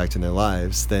positive impact in their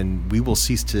lives, then we will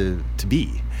cease to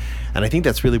be. And I think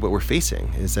that's really what we're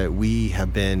facing, is that we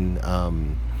have been,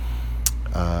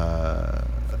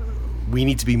 we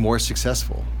need to be more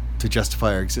successful to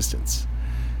justify our existence.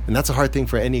 And that's a hard thing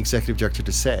for any executive director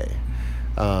to say.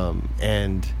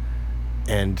 And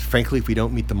frankly, if we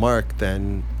don't meet the mark,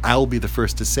 then I'll be the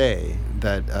first to say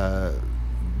that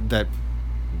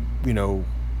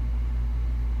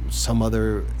some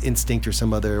other instinct or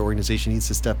some other organization needs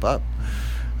to step up,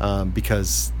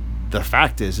 because the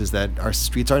fact is that our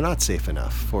streets are not safe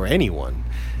enough for anyone,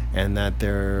 and that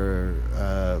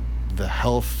the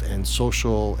health and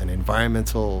social and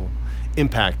environmental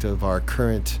impact of our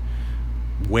current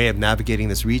way of navigating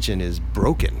this region is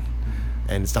broken,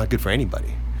 and it's not good for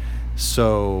anybody.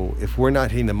 So if we're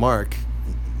not hitting the mark,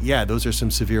 yeah, those are some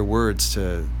severe words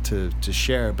to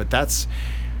share, but that's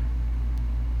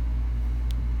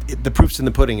the proof's in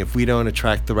the pudding. If we don't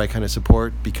attract the right kind of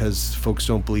support because folks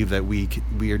don't believe that we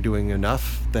are doing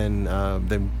enough, then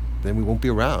we won't be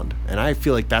around. And I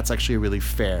feel like that's actually a really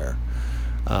fair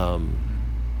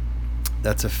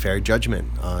that's a fair judgment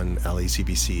on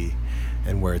LACBC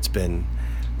and where it's been.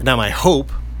 Now, my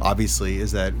hope, obviously,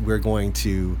 is that we're going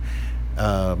to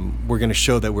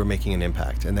show that we're making an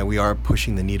impact and that we are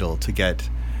pushing the needle to get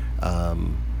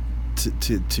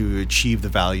to achieve the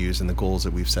values and the goals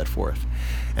that we've set forth,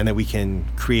 and that we can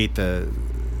create a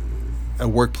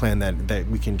work plan that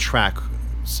we can track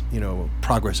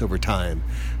progress over time,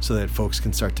 so that folks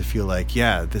can start to feel like,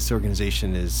 yeah, this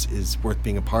organization is worth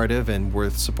being a part of and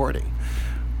worth supporting.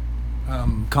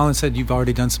 Colin said you've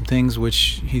already done some things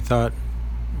which he thought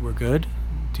were good.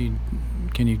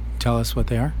 Can you tell us what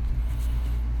they are?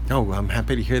 Oh, I'm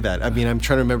happy to hear that. I mean, I'm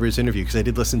trying to remember his interview because I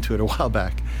did listen to it a while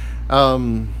back.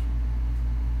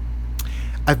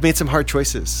 I've made some hard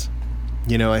choices.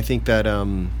 I think that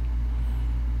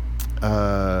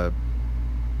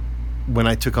when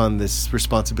I took on this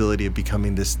responsibility of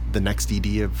becoming the next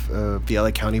ED of the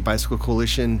LA County Bicycle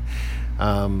Coalition,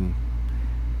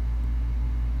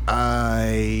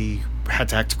 I had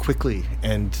to act quickly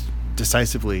and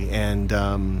decisively, and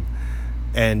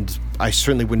I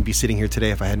certainly wouldn't be sitting here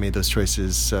today if I had made those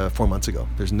choices 4 months ago.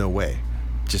 There's no way.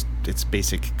 Just it's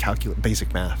basic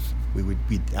math. We would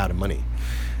be out of money,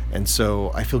 and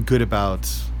so I feel good about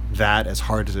that. As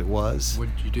hard as it was,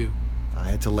 what did you do? I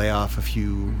had to lay off a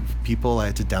few people. I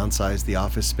had to downsize the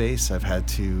office space. I've had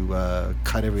to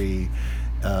cut every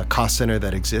cost center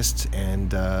that exists,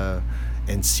 and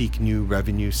and seek new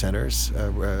revenue centers,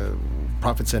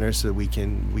 profit centers, so that we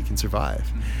can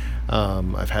survive.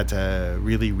 I've had to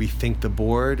really rethink the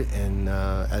board, and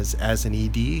as an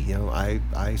ED,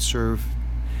 I serve.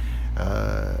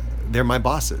 They're my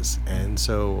bosses, and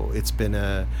so it's been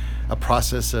a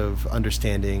process of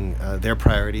understanding their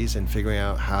priorities and figuring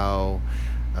out how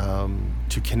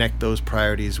to connect those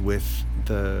priorities with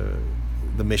the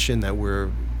mission that we're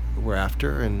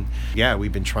after. And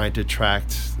we've been trying to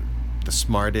attract the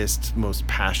smartest, most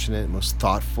passionate, most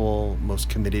thoughtful, most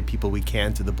committed people we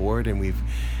can to the board, and we're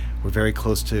very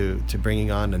close to bringing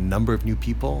on a number of new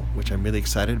people, which I'm really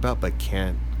excited about, but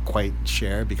can't quite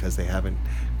share because they haven't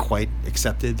quite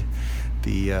accepted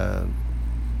the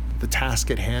task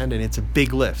at hand. And it's a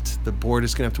big lift. The board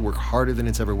is going to have to work harder than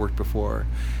it's ever worked before.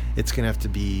 It's going to have to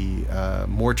be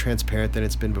more transparent than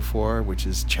it's been before, which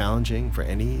is challenging for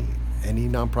any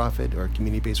nonprofit or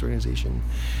community-based organization.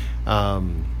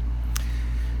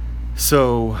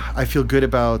 So I feel good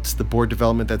about the board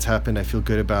development that's happened. I feel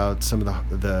good about some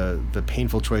of the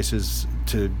painful choices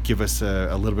to give us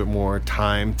a little bit more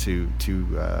time to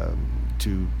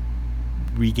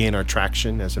regain our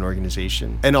traction as an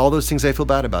organization. And all those things I feel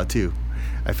bad about too.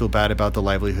 I feel bad about the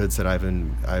livelihoods that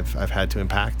I've had to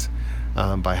impact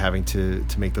by having to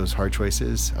make those hard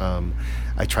choices.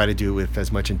 I try to do it with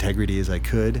as much integrity as I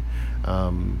could.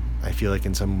 I feel like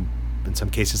in some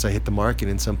cases I hit the mark,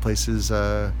 and in some places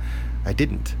I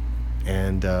didn't.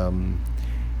 And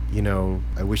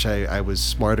I wish I was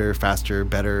smarter, faster,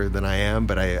 better than I am,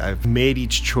 but I've made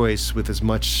each choice with as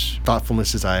much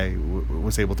thoughtfulness as I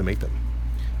was able to make them.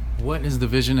 What is the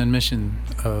vision and mission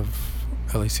of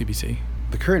LACBC?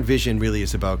 The current vision really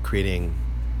is about creating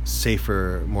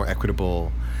safer, more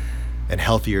equitable, and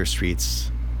healthier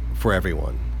streets for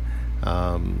everyone.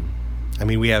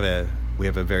 We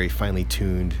have a very finely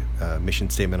tuned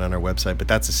mission statement on our website, but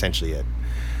that's essentially it.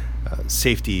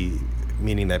 Safety,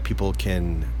 meaning that people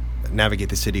can navigate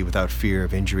the city without fear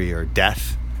of injury or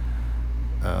death.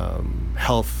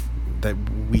 Health, that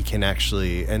we can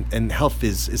actually, and health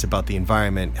is about the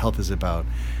environment. Health is about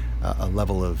a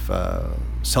level of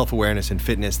self-awareness and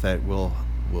fitness that will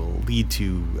lead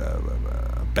to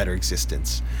a better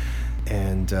existence.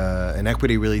 And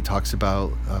equity really talks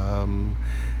about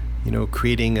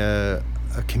creating a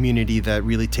community that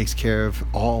really takes care of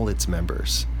all its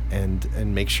members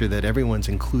and make sure that everyone's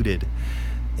included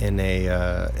in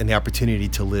the opportunity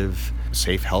to live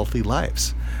safe, healthy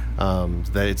lives.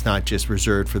 That it's not just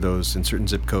reserved for those in certain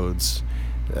zip codes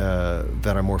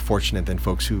that are more fortunate than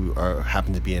folks who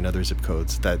happen to be in other zip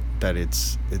codes. That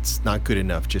it's not good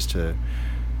enough just to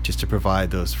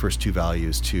provide those first two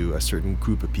values to a certain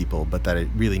group of people, but that it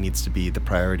really needs to be the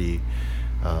priority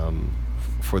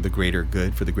for the greater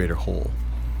good, for the greater whole.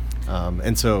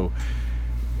 And so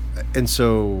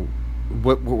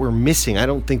what we're missing, I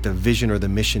don't think the vision or the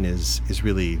mission is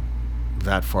really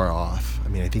that far off.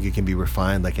 I think it can be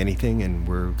refined like anything, and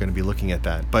we're going to be looking at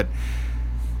that. But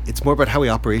it's more about how we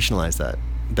operationalize that.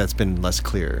 That's been less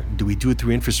clear. Do we do it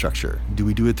through infrastructure? Do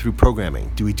we do it through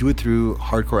programming? Do we do it through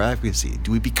hardcore advocacy?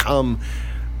 Do we become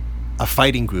a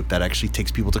fighting group that actually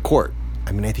takes people to court?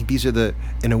 I think these are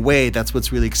in a way, that's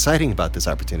what's really exciting about this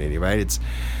opportunity, right?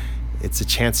 It's a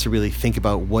chance to really think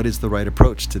about what is the right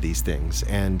approach to these things,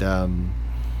 and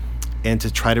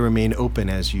to try to remain open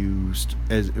as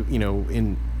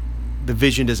in the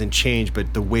vision doesn't change,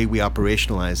 but the way we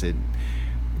operationalize it,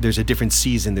 there's a different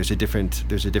season, there's a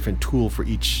different tool for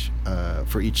each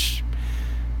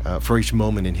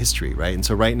moment in history, right? And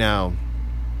so right now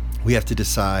we have to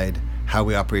decide how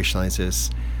we operationalize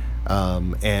this.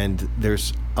 And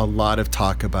there's a lot of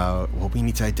talk about, we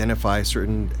need to identify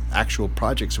certain actual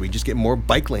projects so we just get more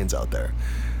bike lanes out there.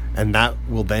 And that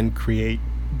will then create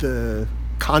the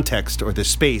context or the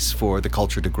space for the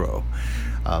culture to grow.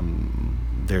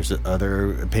 There's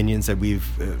other opinions that we've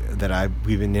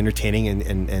been entertaining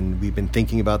and we've been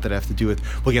thinking about that have to do with,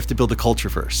 you have to build a culture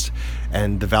first,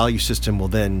 and the value system will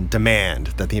then demand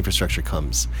that the infrastructure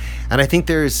comes. And I think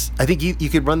you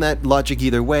could run that logic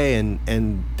either way,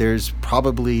 and there's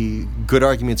probably good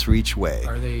arguments for each way.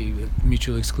 Are they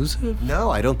mutually exclusive?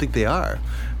 No, I don't think they are,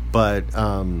 but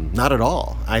not at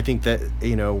all. I think that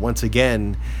once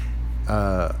again,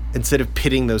 instead of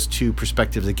pitting those two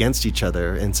perspectives against each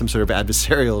other in some sort of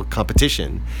adversarial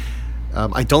competition,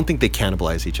 I don't think they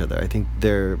cannibalize each other. I think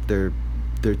they're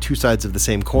two sides of the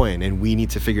same coin, and we need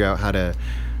to figure out how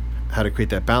to create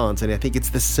that balance. And I think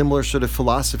it's the similar sort of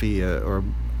philosophy or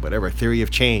whatever theory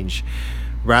of change,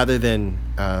 rather than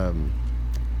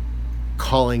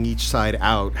calling each side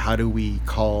out. How do we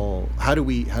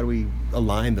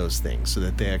align those things so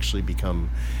that they actually become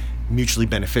mutually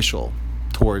beneficial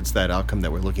towards that outcome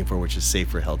that we're looking for, which is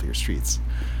safer, healthier streets.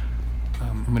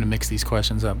 I'm going to mix these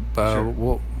questions up. Sure.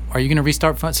 Well, are you going to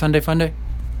restart Sunday Fun Day?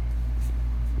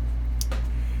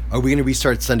 Are we going to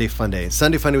restart Sunday Fun Day?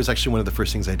 Sunday Fun Day was actually one of the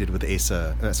first things I did with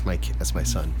Asa. That's my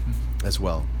son as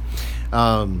well.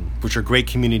 Which are great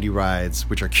community rides,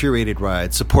 which are curated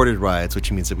rides, supported rides,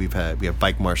 which means that we have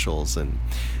bike marshals and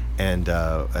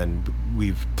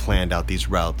we've planned out these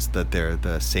routes that they're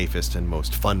the safest and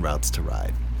most fun routes to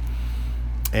ride.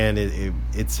 And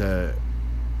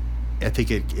I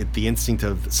think the instinct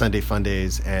of Sunday Fun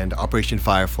Days and Operation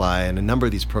Firefly and a number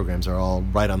of these programs are all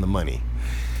right on the money.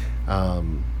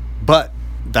 But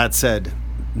that said,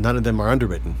 none of them are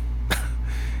underwritten.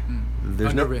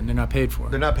 Underwritten, they're not paid for.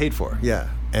 They're not paid for, yeah.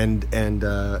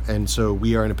 And so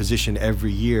we are in a position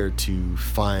every year to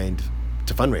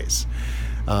fundraise.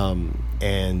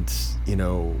 And, you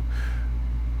know,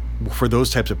 for those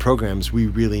types of programs, we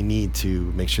really need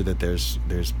to make sure that there's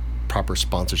proper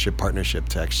sponsorship partnership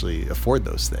to actually afford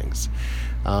those things.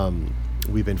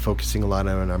 We've been focusing a lot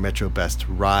on our Metro Best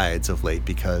rides of late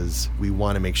because we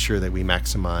want to make sure that we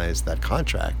maximize that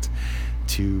contract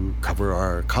to cover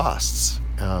our costs,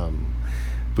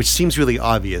 which seems really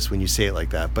obvious when you say it like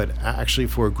that. But actually,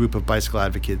 for a group of bicycle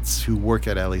advocates who work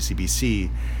at LACBC,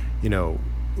 you know,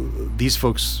 these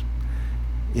folks,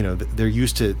 you know, they're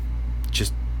used to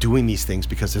just doing these things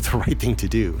because it's the right thing to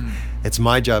do. It's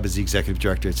my job as the executive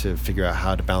director to figure out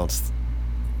how to balance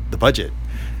the budget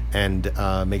and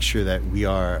make sure that we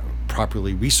are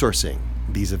properly resourcing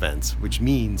these events, which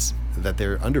means that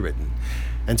they're underwritten.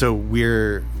 And so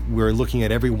we're looking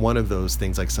at every one of those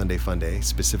things, like Sunday Fun Day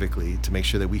specifically, to make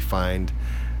sure that we find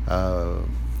the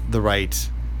right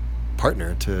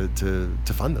partner to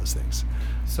fund those things.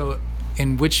 So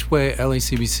in which way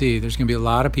LACBC, there's going to be a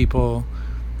lot of people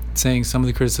saying some of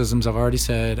the criticisms I've already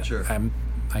said. Sure.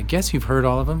 I guess you've heard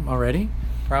all of them already,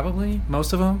 probably,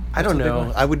 most of them? I don't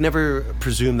know. I would never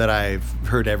presume that I've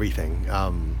heard everything.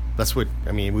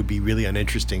 It would be really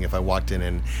uninteresting if I walked in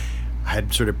and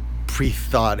had sort of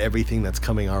pre-thought everything that's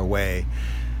coming our way.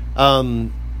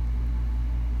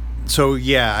 So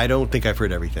yeah, I don't think I've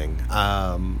heard everything.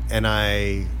 And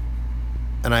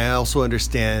I also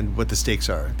understand what the stakes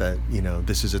are, that, you know,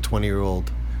 this is a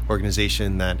 20-year-old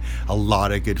organization that a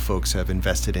lot of good folks have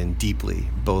invested in deeply,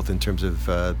 both in terms of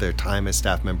their time as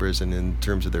staff members and in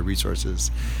terms of their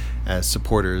resources as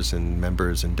supporters and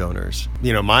members and donors.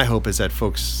 You know, my hope is that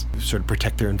folks sort of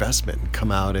protect their investment,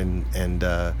 come out and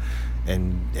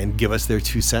give us their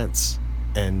 2 cents.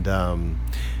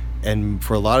 And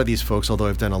for a lot of these folks, although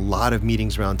I've done a lot of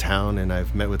meetings around town and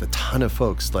I've met with a ton of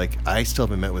folks, like I still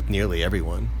haven't met with nearly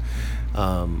everyone.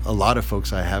 A lot of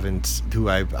folks I haven't, who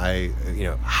I you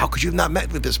know, how could you have not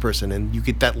met with this person? And you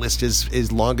get, that list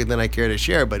is longer than I care to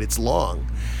share, but it's long.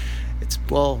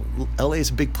 LA is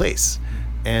a big place.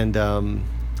 And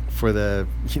for the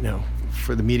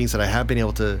meetings that I have been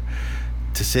able to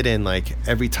sit in, like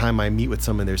every time I meet with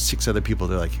someone, there's 6 other people.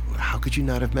 They're like, how could you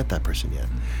not have met that person yet?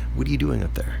 What are you doing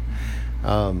up there?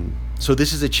 So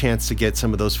this is a chance to get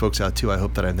some of those folks out too. I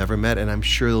hope that I've never met, and I'm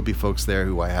sure there'll be folks there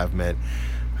who I have met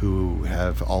who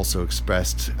have also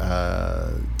expressed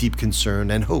deep concern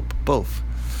and hope, both.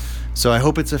 So I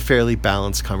hope it's a fairly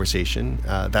balanced conversation.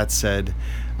 That said,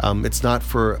 it's not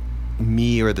for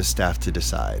me or the staff to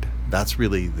decide. That's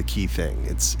really the key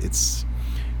thing.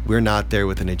 We're not there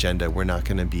with an agenda. We're not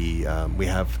going to be. We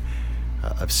have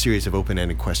a series of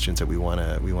open-ended questions that we want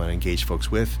to engage folks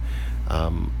with.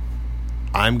 I'm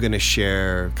going to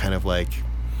share kind of like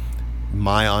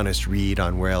my honest read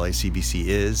on where LACBC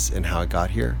is and how it got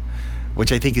here,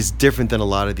 which I think is different than a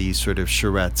lot of these sort of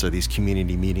charrettes or these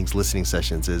community meetings, listening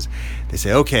sessions. Is they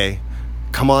say, okay,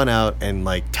 come on out and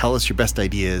like tell us your best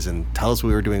ideas and tell us what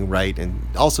we're doing right and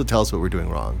also tell us what we're doing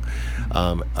wrong.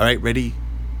 All right, ready,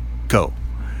 go.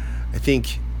 I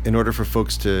think in order for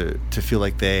folks to feel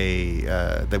like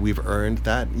that we've earned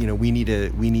that, you know, we need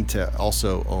to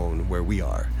also own where we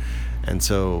are. And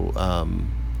so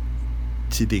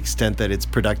to the extent that it's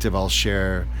productive, I'll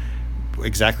share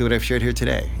exactly what I've shared here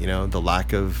today. You know, the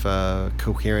lack of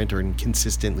coherent or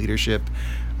inconsistent leadership,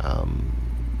 the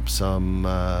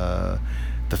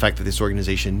fact that this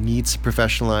organization needs to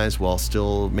professionalize while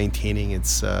still maintaining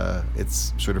its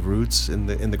sort of roots in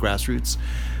the grassroots.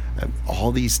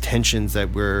 All these tensions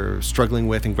that we're struggling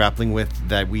with and grappling with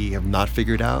that we have not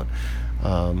figured out,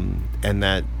 and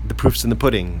that the proof's in the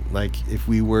pudding. Like, if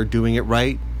we were doing it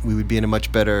right, we would be in a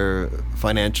much better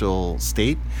financial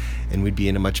state, and we'd be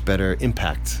in a much better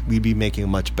impact. We'd be making a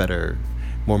much better,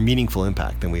 more meaningful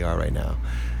impact than we are right now.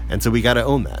 And so we got to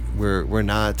own that. We're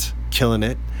not killing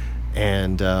it,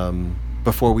 and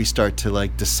before we start to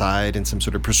like decide in some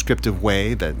sort of prescriptive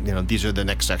way that, you know, these are the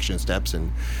next action steps,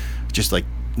 and just like,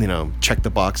 you know, check the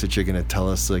box that you're going to tell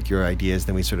us like your ideas,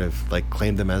 then we sort of like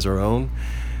claim them as our own.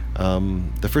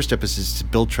 The first step is to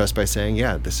build trust by saying,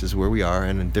 yeah, this is where we are,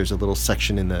 and there's a little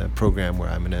section in the program where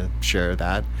I'm going to share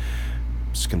that.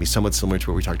 It's going to be somewhat similar to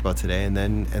what we talked about today, and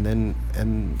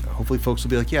then hopefully folks will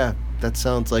be like, yeah, that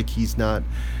sounds like he's not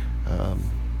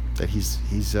that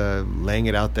he's laying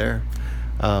it out there,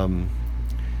 and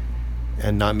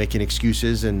not making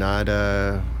excuses, and not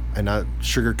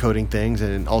sugarcoating things,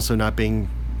 and also not being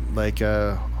like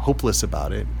hopeless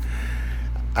about it.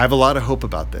 I have a lot of hope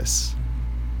about this.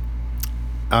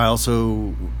 I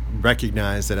also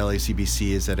recognize that LACBC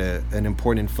is at an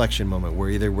important inflection moment where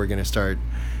either we're going to start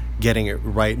getting it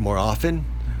right more often,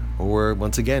 or we're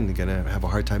once again going to have a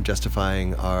hard time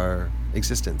justifying our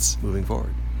existence moving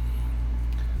forward.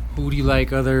 Who do you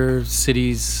like? Other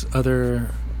cities, other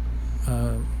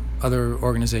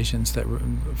organizations that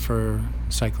for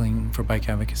cycling, for bike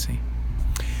advocacy?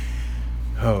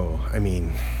 Oh, I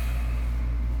mean,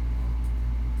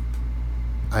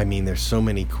 there's so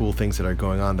many cool things that are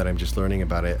going on that I'm just learning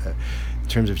about it. In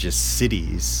terms of just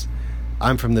cities,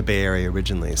 I'm from the Bay Area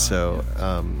originally, you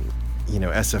know,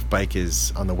 SF Bike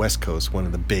is on the West Coast, one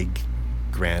of the big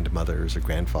grandmothers or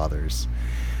grandfathers,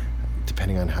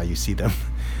 depending on how you see them.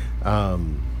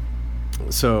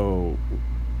 So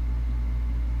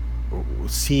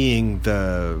seeing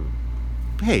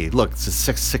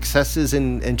successes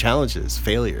and challenges,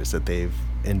 failures that they've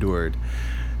endured,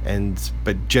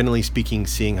 but generally speaking,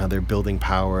 seeing how they're building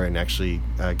power and actually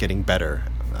getting better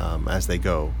as they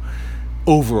go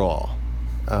overall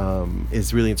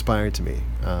is really inspiring to me.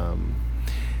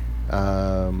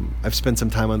 I've spent some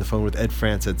time on the phone with Ed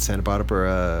France at Santa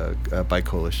Barbara Bike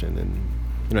Coalition, and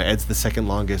you know, Ed's the second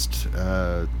longest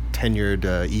tenured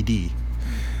ED.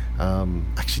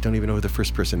 Actually don't even know who the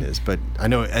first person is, but I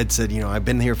know Ed said, you know, I've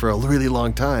been here for a really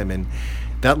long time, and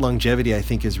that longevity, I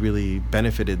think, has really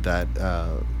benefited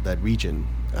that region.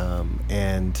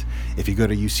 And if you go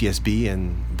to UCSB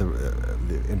and the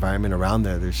environment around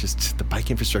there, there's just, the bike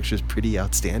infrastructure is pretty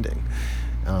outstanding.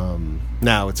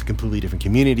 Now it's a completely different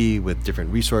community with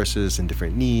different resources and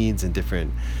different needs and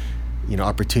different, you know,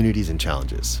 opportunities and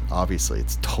challenges. Obviously,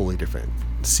 it's a totally different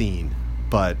scene,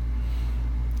 but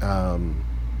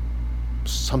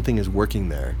something is working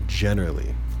there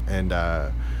generally, and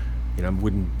you know, I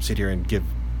wouldn't sit here and give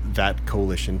that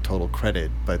coalition total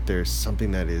credit, but there's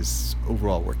something that is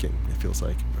overall working, it feels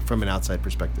like, from an outside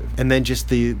perspective. And then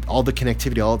just all the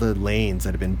connectivity, all the lanes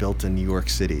that have been built in New York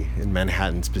City, in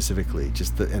Manhattan specifically,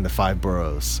 just in the 5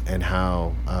 boroughs, and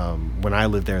how when I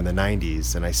lived there in the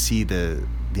 90s, and I see the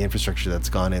infrastructure that's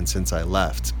gone in since I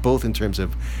left, both in terms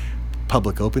of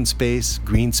public open space,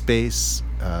 green space,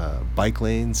 bike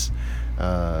lanes,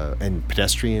 and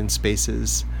pedestrian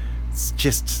spaces. It's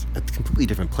just a completely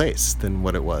different place than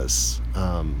what it was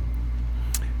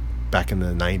back in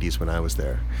the 90s when I was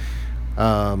there.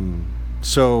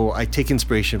 So I take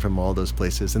inspiration from all those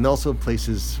places, and also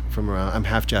places from around. I'm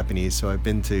half Japanese, so I've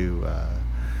been to,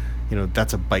 you know,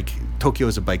 Tokyo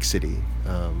is a bike city.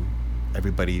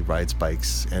 Everybody rides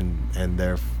bikes, and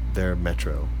their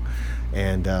metro.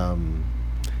 And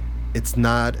it's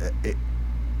not...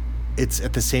 It's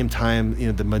at the same time, you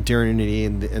know, the modernity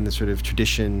and the sort of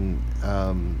tradition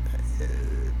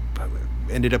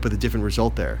ended up with a different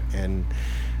result there, and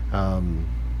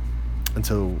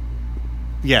so,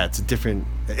 yeah, it's a different.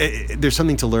 There's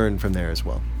something to learn from there as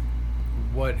well.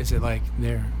 What is it like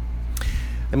there?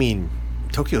 I mean,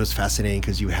 Tokyo is fascinating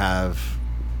because you have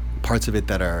parts of it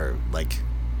that are like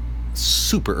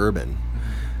super urban,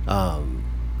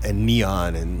 and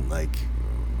neon, and like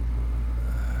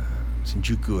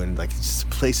Shinjuku, and like just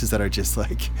places that are just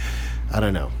like, I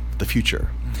don't know, the future.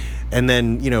 And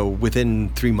then, you know, within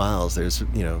 3 miles there's,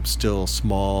 you know, still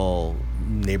small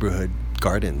neighborhood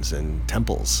gardens and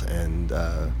temples, and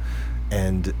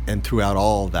throughout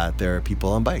all that there are people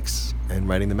on bikes and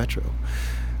riding the metro.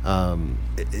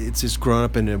 It's just grown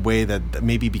up in a way that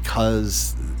maybe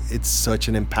because it's such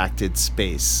an impacted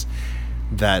space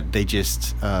that they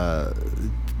just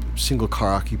single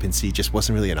car occupancy just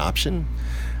wasn't really an option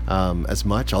as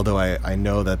much, although I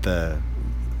know that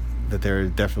that there are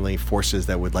definitely forces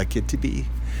that would like it to be.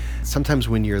 Sometimes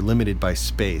when you're limited by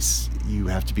space, you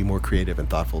have to be more creative and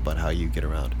thoughtful about how you get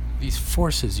around. These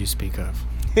forces you speak of,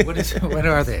 what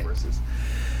are they? Forces.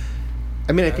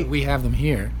 I mean, I think we have them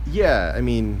here. Yeah, I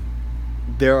mean,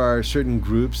 there are certain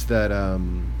groups that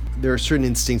there are certain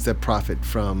instincts that profit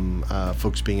from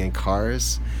folks being in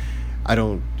cars. I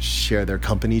don't share their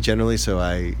company generally, so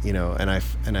I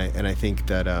think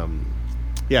that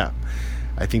yeah,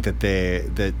 I think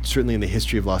that certainly in the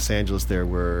history of Los Angeles there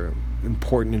were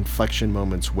important inflection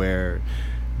moments where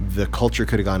the culture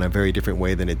could have gone a very different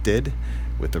way than it did,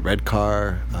 with the red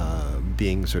car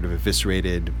being sort of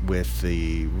eviscerated, with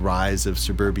the rise of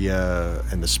suburbia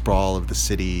and the sprawl of the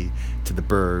city to the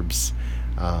burbs,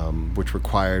 which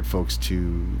required folks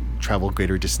to travel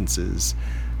greater distances,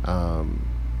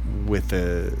 with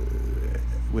the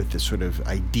sort of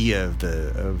idea of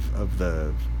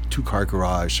the two-car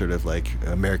garage, sort of like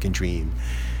American dream.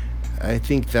 I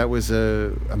think that was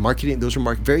a marketing. Those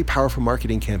were very powerful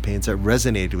marketing campaigns that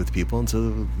resonated with people, and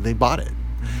so they bought it.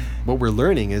 What we're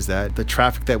learning is that the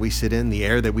traffic that we sit in, the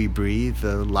air that we breathe,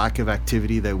 the lack of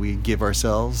activity that we give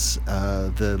ourselves,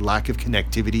 the lack of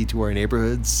connectivity to our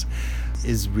neighborhoods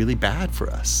is really bad for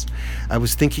us. I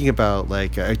was thinking about, I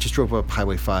just drove up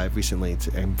Highway 5 recently.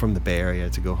 I'm from the Bay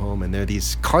Area to go home, and there are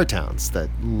these car towns that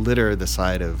litter the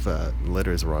side of,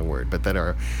 litter is the wrong word, but that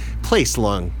are placed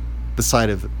along the side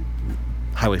of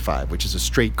Highway 5, which is a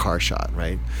straight car shot,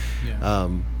 right? Yeah.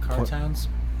 Car towns?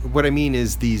 What I mean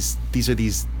is these are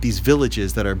these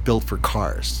villages that are built for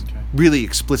cars, okay. Really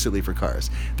explicitly for cars.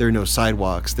 There are no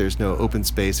sidewalks, there's no open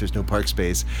space, there's no park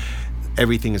space.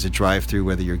 Everything is a drive-through,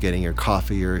 whether you're getting your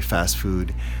coffee or fast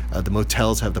food. The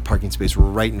motels have the parking space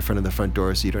right in front of the front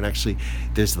door, so you don't actually,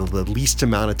 there's the least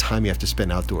amount of time you have to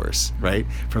spend outdoors, right?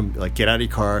 From get out of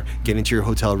your car, get into your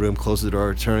hotel room, close the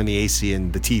door, turn on the AC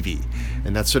and the TV.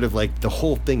 And that's sort of the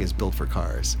whole thing is built for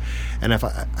cars. And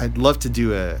I'd love to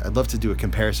do a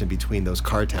comparison between those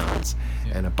car towns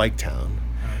and a bike town.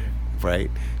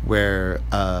 Right, where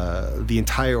the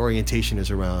entire orientation is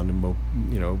around,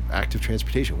 active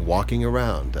transportation, walking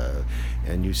around,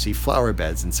 and you see flower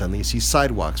beds, and suddenly you see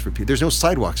sidewalks for people. There's no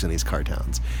sidewalks in these car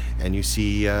towns, and you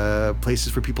see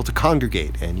places for people to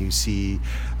congregate, and you see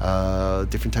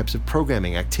different types of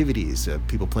programming, activities,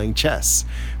 people playing chess,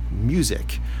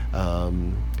 music,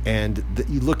 and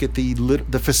you look at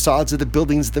the facades of the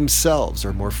buildings themselves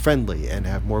are more friendly and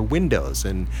have more windows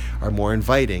and are more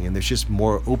inviting, and there's just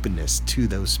more openness to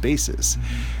those spaces.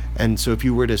 Mm-hmm. And so if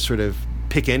you were to sort of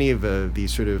pick any of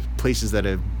these sort of places that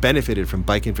have benefited from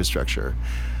bike infrastructure,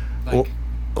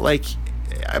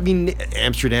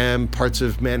 Amsterdam, parts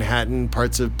of Manhattan,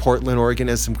 parts of Portland, Oregon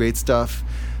has some great stuff.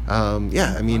 Long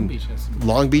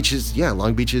Beach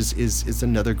is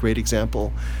another great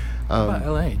example. How about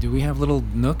LA? Do we have little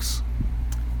nooks?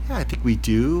 Yeah, I think we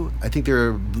do. I think there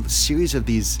are a series of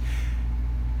these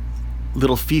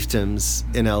little fiefdoms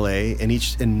in LA,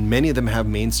 and many of them have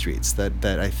main streets that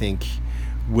I think,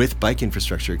 with bike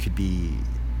infrastructure, could be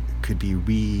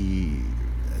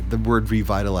the word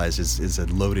revitalized is a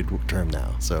loaded term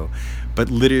now. So, but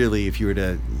literally, if you were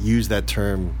to use that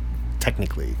term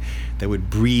technically, that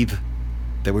would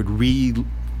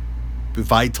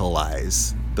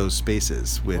revitalize those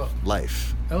spaces with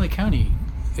life. LA County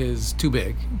is too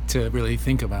big to really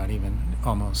think about, even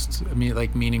almost. I mean,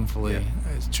 meaningfully,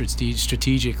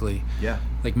 strategically. Yeah.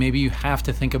 Maybe you have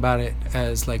to think about it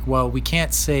as we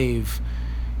can't save,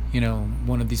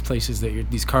 one of these places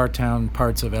these car town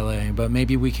parts of LA, but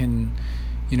maybe we can,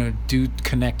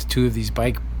 connect two of these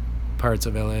bike parts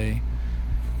of LA.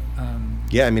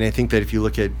 Yeah, I mean, I think that if you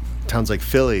look at towns like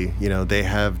Philly, they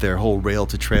have their whole rail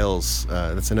to trails.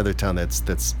 That's another town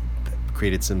that's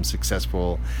created some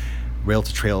successful rail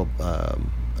to trail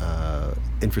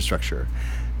infrastructure,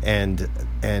 and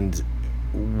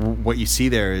what you see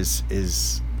there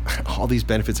is all these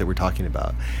benefits that we're talking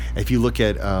about. If you look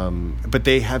at, but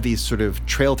they have these sort of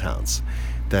trail towns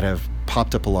that have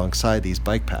popped up alongside these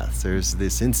bike paths. There's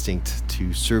this instinct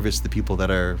to service the people that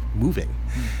are moving.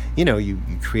 You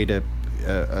create a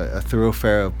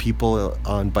thoroughfare of people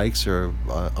on bikes or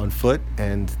on foot,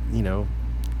 and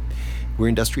we're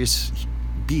industrious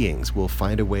beings. We'll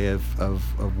find a way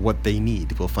of what they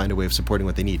need. We'll find a way of supporting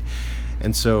what they need.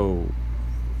 And so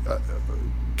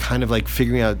kind of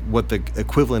figuring out what the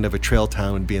equivalent of a trail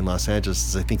town would be in Los Angeles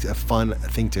is, I think, a fun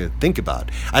thing to think about.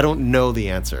 I don't know the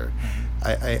answer.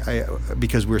 I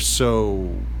because we're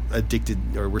so addicted,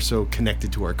 or we're so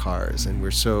connected to our cars, and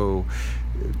we're so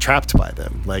trapped by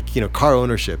them. Car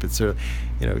ownership, it's sort of,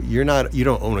 you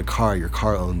don't own a car, your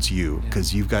car owns you,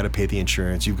 because you've got to pay the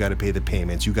insurance, you've got to pay the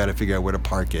payments, you've got to figure out where to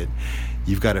park it,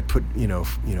 you've got to put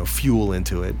fuel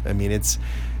into it. I mean, it's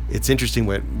interesting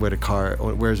what a car,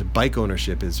 whereas a bike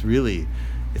ownership is really,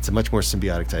 it's a much more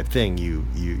symbiotic type thing. You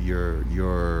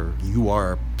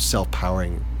are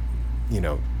self-powering,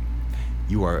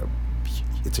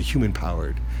 it's a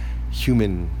human-powered,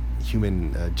 human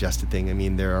human adjusted thing. I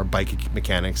mean, there are bike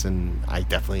mechanics, and I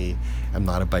definitely am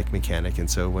not a bike mechanic, and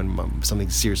so when something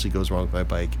seriously goes wrong with my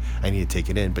bike, I need to take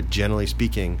it in. But generally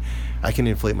speaking, I can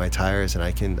inflate my tires, and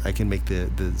I can make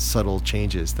the subtle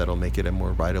changes that'll make it a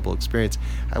more rideable experience.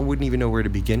 I wouldn't even know where to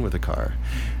begin with a car.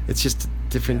 It's just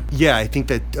different. Yeah, I think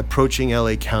that approaching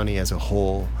LA County as a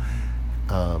whole,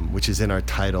 which is in our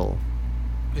title.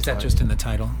 Is that just in the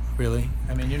title, really?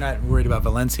 I mean, you're not worried about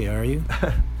Valencia, are you?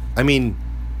 I mean,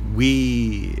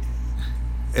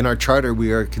 in our charter,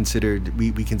 we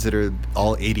consider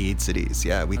all 88 cities.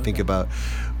 Yeah, we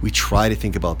try to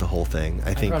think about the whole thing.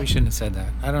 I think probably shouldn't have said that.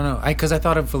 I don't know. Because I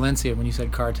thought of Valencia when you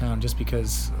said Car Town, just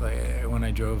because when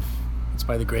I drove, it's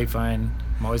by the Grapevine.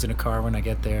 I'm always in a car when I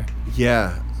get there.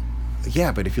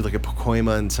 Yeah, but if you look at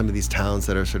Pacoima and some of these towns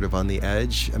that are sort of on the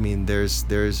edge, I mean, there's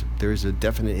a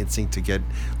definite instinct to get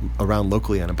around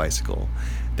locally on a bicycle.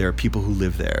 There are people who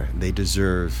live there. They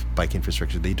deserve bike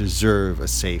infrastructure. They deserve a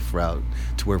safe route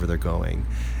to wherever they're going.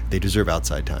 They deserve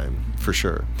outside time, for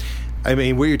sure. I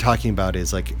mean, what you're talking about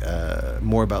is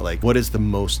more about what is the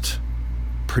most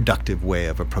productive way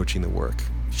of approaching the work?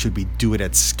 Should we do it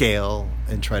at scale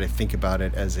and try to think about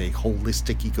it as a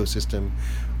holistic ecosystem,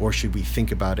 or should we think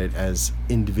about it as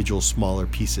individual smaller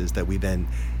pieces that we then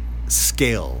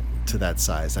scale to that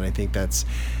size? And I think that's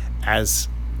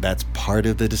part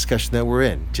of the discussion that we're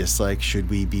in. Just like, should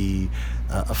we be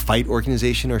a fight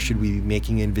organization, or should we be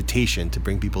making an invitation to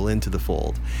bring people into the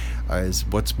fold? Is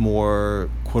what's more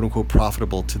quote unquote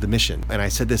profitable to the mission? And I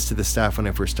said this to the staff when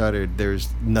I first started. There's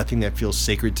nothing that feels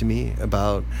sacred to me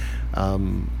about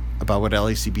what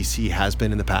LACBC has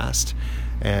been in the past,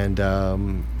 and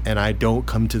I don't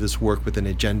come to this work with an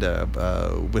agenda,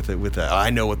 with I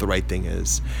know what the right thing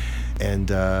is,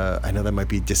 and I know that might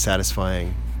be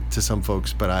dissatisfying to some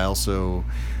folks, but I also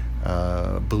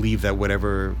believe that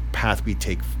whatever path we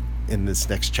take in this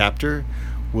next chapter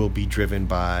will be driven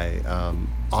by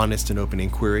honest and open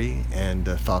inquiry and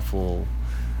a thoughtful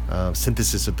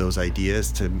synthesis of those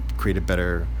ideas to create a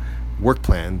better work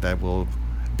plan that will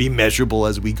be measurable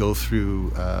as we go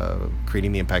through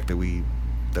creating the impact that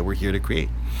we're here to create.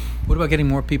 What about getting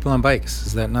more people on bikes?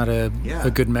 Is that not a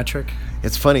good metric?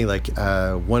 It's funny,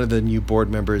 one of the new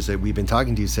board members that we've been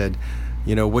talking to said,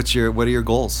 what are your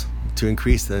goals to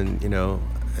increase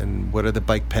and what are the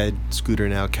bike ped scooter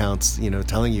now counts,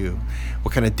 telling you?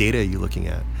 What kind of data are you looking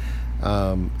at?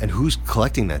 And who's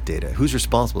collecting that data? Who's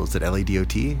responsible? Is it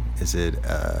LADOT? Is it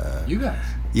you guys?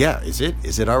 Yeah, is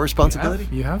it our responsibility?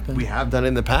 You have been. We have done it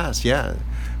in the past, yeah,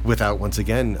 without, once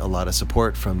again, a lot of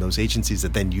support from those agencies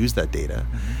that then use that data,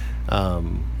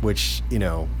 which,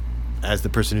 as the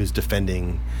person who's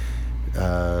defending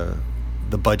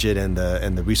the budget and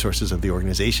the resources of the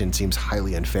organization, seems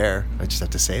highly unfair. I just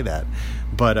have to say that,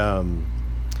 but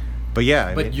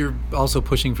yeah. But you're also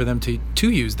pushing for them to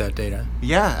use that data.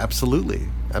 Yeah, absolutely.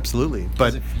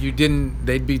 But if you didn't,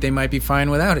 they might be fine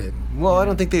without it. Well, I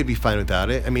don't think they'd be fine without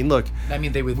it. I mean, look. I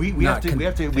mean, they would. We have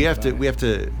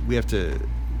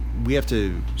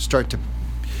to start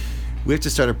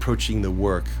approaching the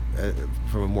work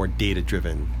from a more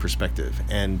data-driven perspective,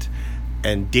 and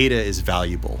data is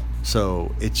valuable.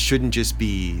 So it shouldn't just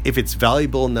be, if it's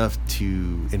valuable enough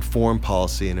to inform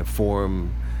policy and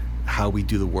inform how we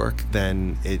do the work,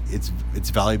 then it's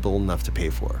valuable enough to pay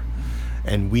for.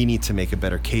 And we need to make a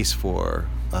better case for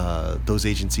those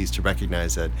agencies to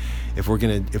recognize that if we're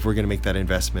gonna make that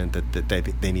investment, that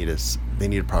they need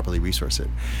to properly resource it.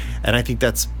 And I think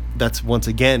that's once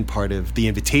again part of the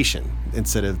invitation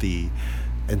instead of the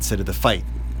fight.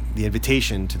 The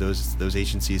invitation to those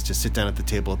agencies to sit down at the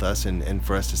table with us and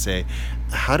for us to say,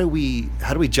 how do we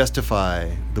justify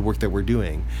the work that we're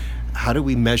doing? How do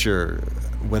we measure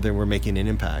whether we're making an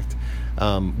impact?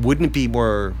 Wouldn't it be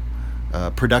more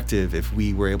productive if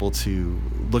we were able to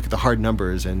look at the hard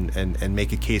numbers and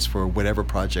make a case for whatever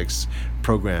projects,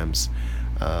 programs,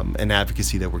 and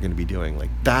advocacy that we're going to be doing? Like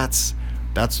that's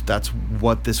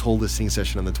what this whole listening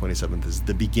session on the 27th is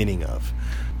the beginning of.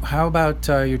 How about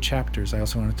your chapters? I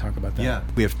also want to talk about that. Yeah,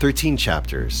 we have 13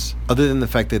 chapters. Other than the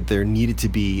fact that there needed to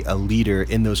be a leader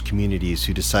in those communities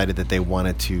who decided that they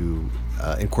wanted to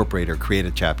incorporate or create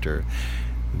a chapter,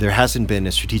 there hasn't been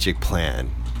a strategic plan,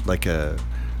 like a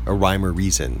rhyme or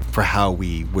reason for how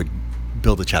we would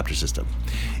build a chapter system.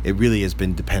 It really has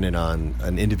been dependent on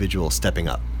an individual stepping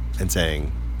up and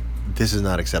saying, this is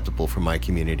not acceptable for my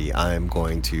community. I'm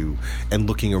going to, and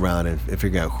looking around and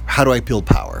figuring out, how do I build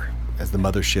power as the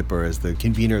mothership or as the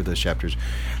convener of those chapters?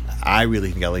 I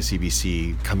really think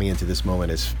LACBC coming into this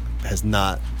moment has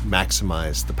not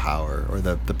maximized the power or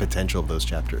the potential of those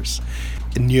chapters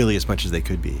nearly as much as they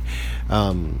could be.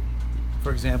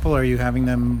 For example, are you having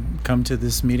them come to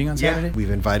this meeting on Saturday? Yeah,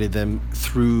 we've invited them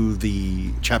through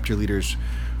the chapter leaders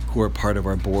who are part of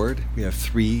our board. We have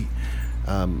 3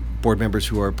 board members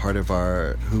who are part of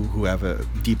our who have a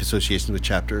deep association with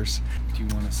chapters. Do you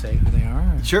want to say who they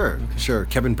are? Sure, okay. Sure.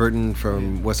 Kevin Burton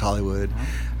from West Hollywood,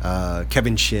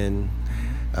 Kevin Shin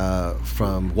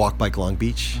from Walk Bike Long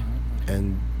Beach,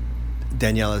 and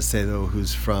Daniela Acedo,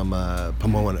 who's from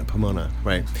Pomona,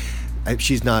 right?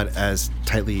 She's not as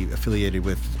tightly affiliated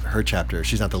with her chapter.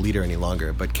 She's not the leader any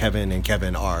longer, but Kevin and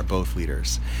Kevin are both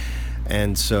leaders.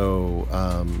 And so,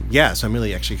 so I'm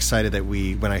really actually excited that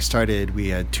when I started, we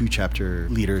had 2 chapter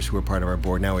leaders who were part of our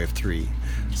board. Now we have 3.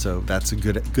 So that's a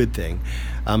good thing.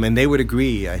 And they would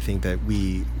agree, I think, that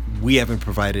we haven't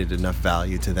provided enough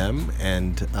value to them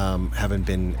and haven't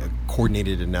been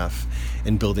coordinated enough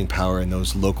in building power in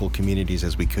those local communities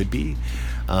as we could be.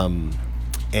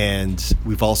 And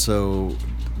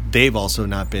they've also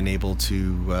not been able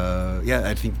to,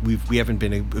 I think we haven't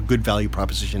been a good value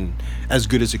proposition, as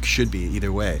good as it should be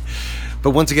either way.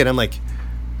 But once again, I'm like,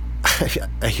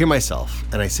 I hear myself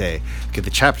and I say, okay, the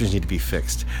chapters need to be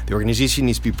fixed. The organization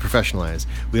needs to be professionalized.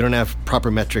 We don't have proper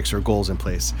metrics or goals in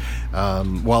place.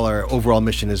 While our overall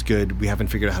mission is good, we haven't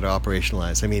figured out how to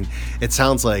operationalize. I mean, it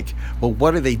sounds like, well,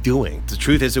 what are they doing? The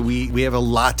truth is that we have a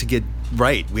lot to get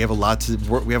right. We have a lot to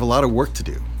work. We have a lot of work to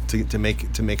do to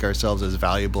make ourselves as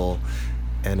valuable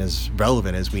and as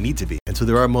relevant as we need to be. And so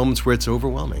there are moments where it's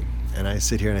overwhelming. And I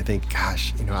sit here and I think,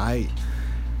 gosh,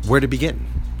 where to begin?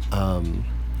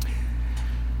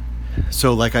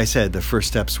 So, like I said, the first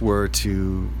steps were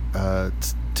to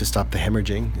stop the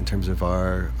hemorrhaging in terms of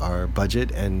our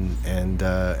budget and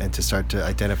to start to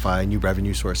identify new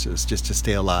revenue sources just to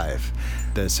stay alive.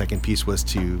 The second piece was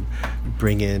to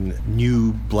bring in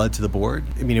new blood to the board.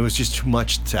 I mean, it was just too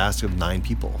much to ask of 9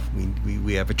 people.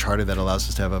 We have a charter that allows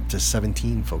us to have up to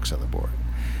 17 folks on the board,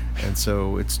 and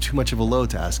so it's too much of a load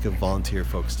to ask of volunteer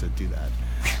folks to do that,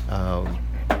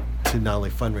 to not only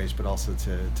fundraise but also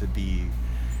to be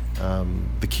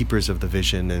the keepers of the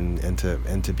vision and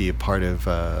to be a part of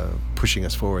pushing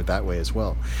us forward that way as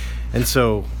well. And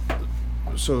so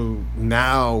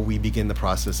now we begin the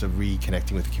process of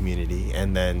reconnecting with the community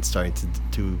and then starting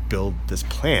to build this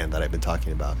plan that I've been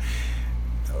talking about.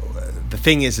 The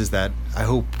thing is that I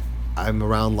hope I'm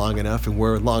around long enough and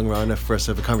we're long enough for us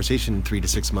to have a conversation in 3 to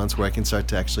 6 months where I can start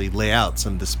to actually lay out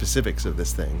some of the specifics of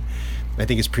this thing. I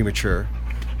think it's premature.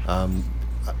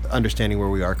 Understanding where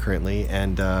we are currently,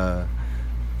 and I'm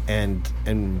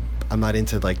not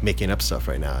into like making up stuff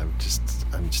right now. I'm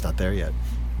just not there yet.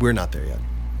 We're not there yet.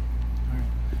 All right.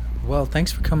 Well,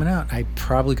 thanks for coming out. I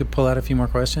probably could pull out a few more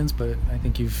questions, but I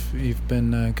think you've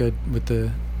been good with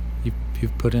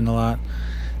you've put in a lot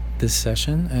this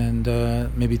session, and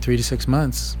maybe 3 to 6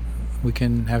 months we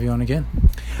can have you on again.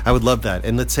 I would love that.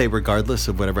 And let's say regardless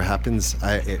of whatever happens,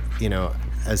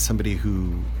 as somebody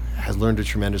who has learned a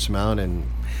tremendous amount and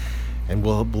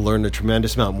will learn a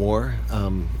tremendous amount more.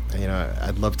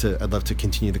 I'd love to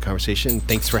continue the conversation.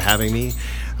 Thanks for having me.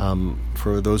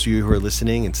 For those of you who are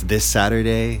listening, it's this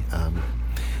Saturday,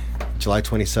 July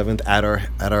 27th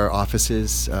at our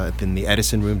offices in the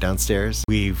Edison room downstairs.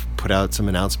 We've put out some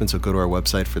announcements, so go to our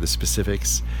website for the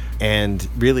specifics. And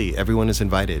really, everyone is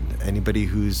invited. Anybody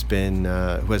who has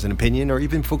an opinion, or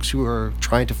even folks who are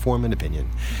trying to form an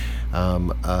opinion.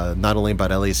 Not only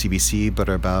about LACBC, but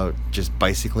about just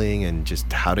bicycling and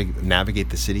just how to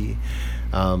navigate the city.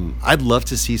 I'd love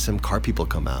to see some car people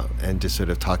come out and just sort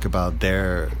of talk about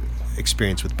their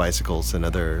experience with bicycles and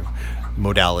other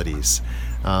modalities.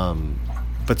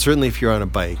 But certainly if you're on a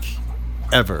bike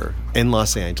ever in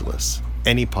Los Angeles,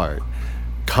 any part,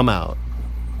 come out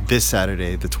this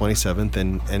Saturday, the 27th,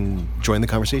 and join the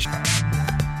conversation.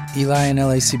 Eli and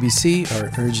LACBC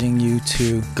are urging you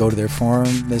to go to their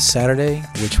forum this Saturday,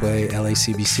 Which Way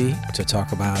LACBC, to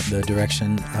talk about the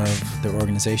direction of their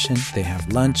organization. They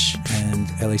have lunch and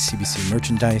LACBC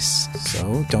merchandise,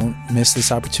 so don't miss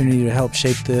this opportunity to help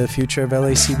shape the future of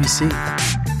LACBC.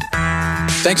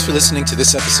 Thanks for listening to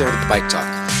this episode of Bike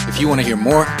Talk. If you want to hear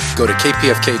more, go to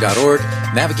kpfk.org,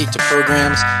 navigate to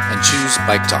programs, and choose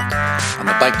Bike Talk. On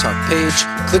the Bike Talk page,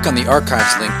 click on the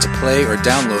archives link to play or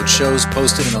download shows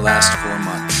posted in the last 4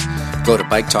 months. Go to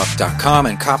biketalk.com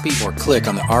and copy or click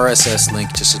on the RSS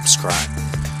link to subscribe.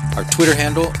 Our Twitter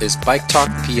handle is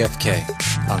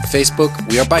BikeTalkPFK. On Facebook,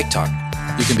 we are Bike Talk.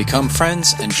 You can become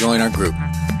friends and join our group.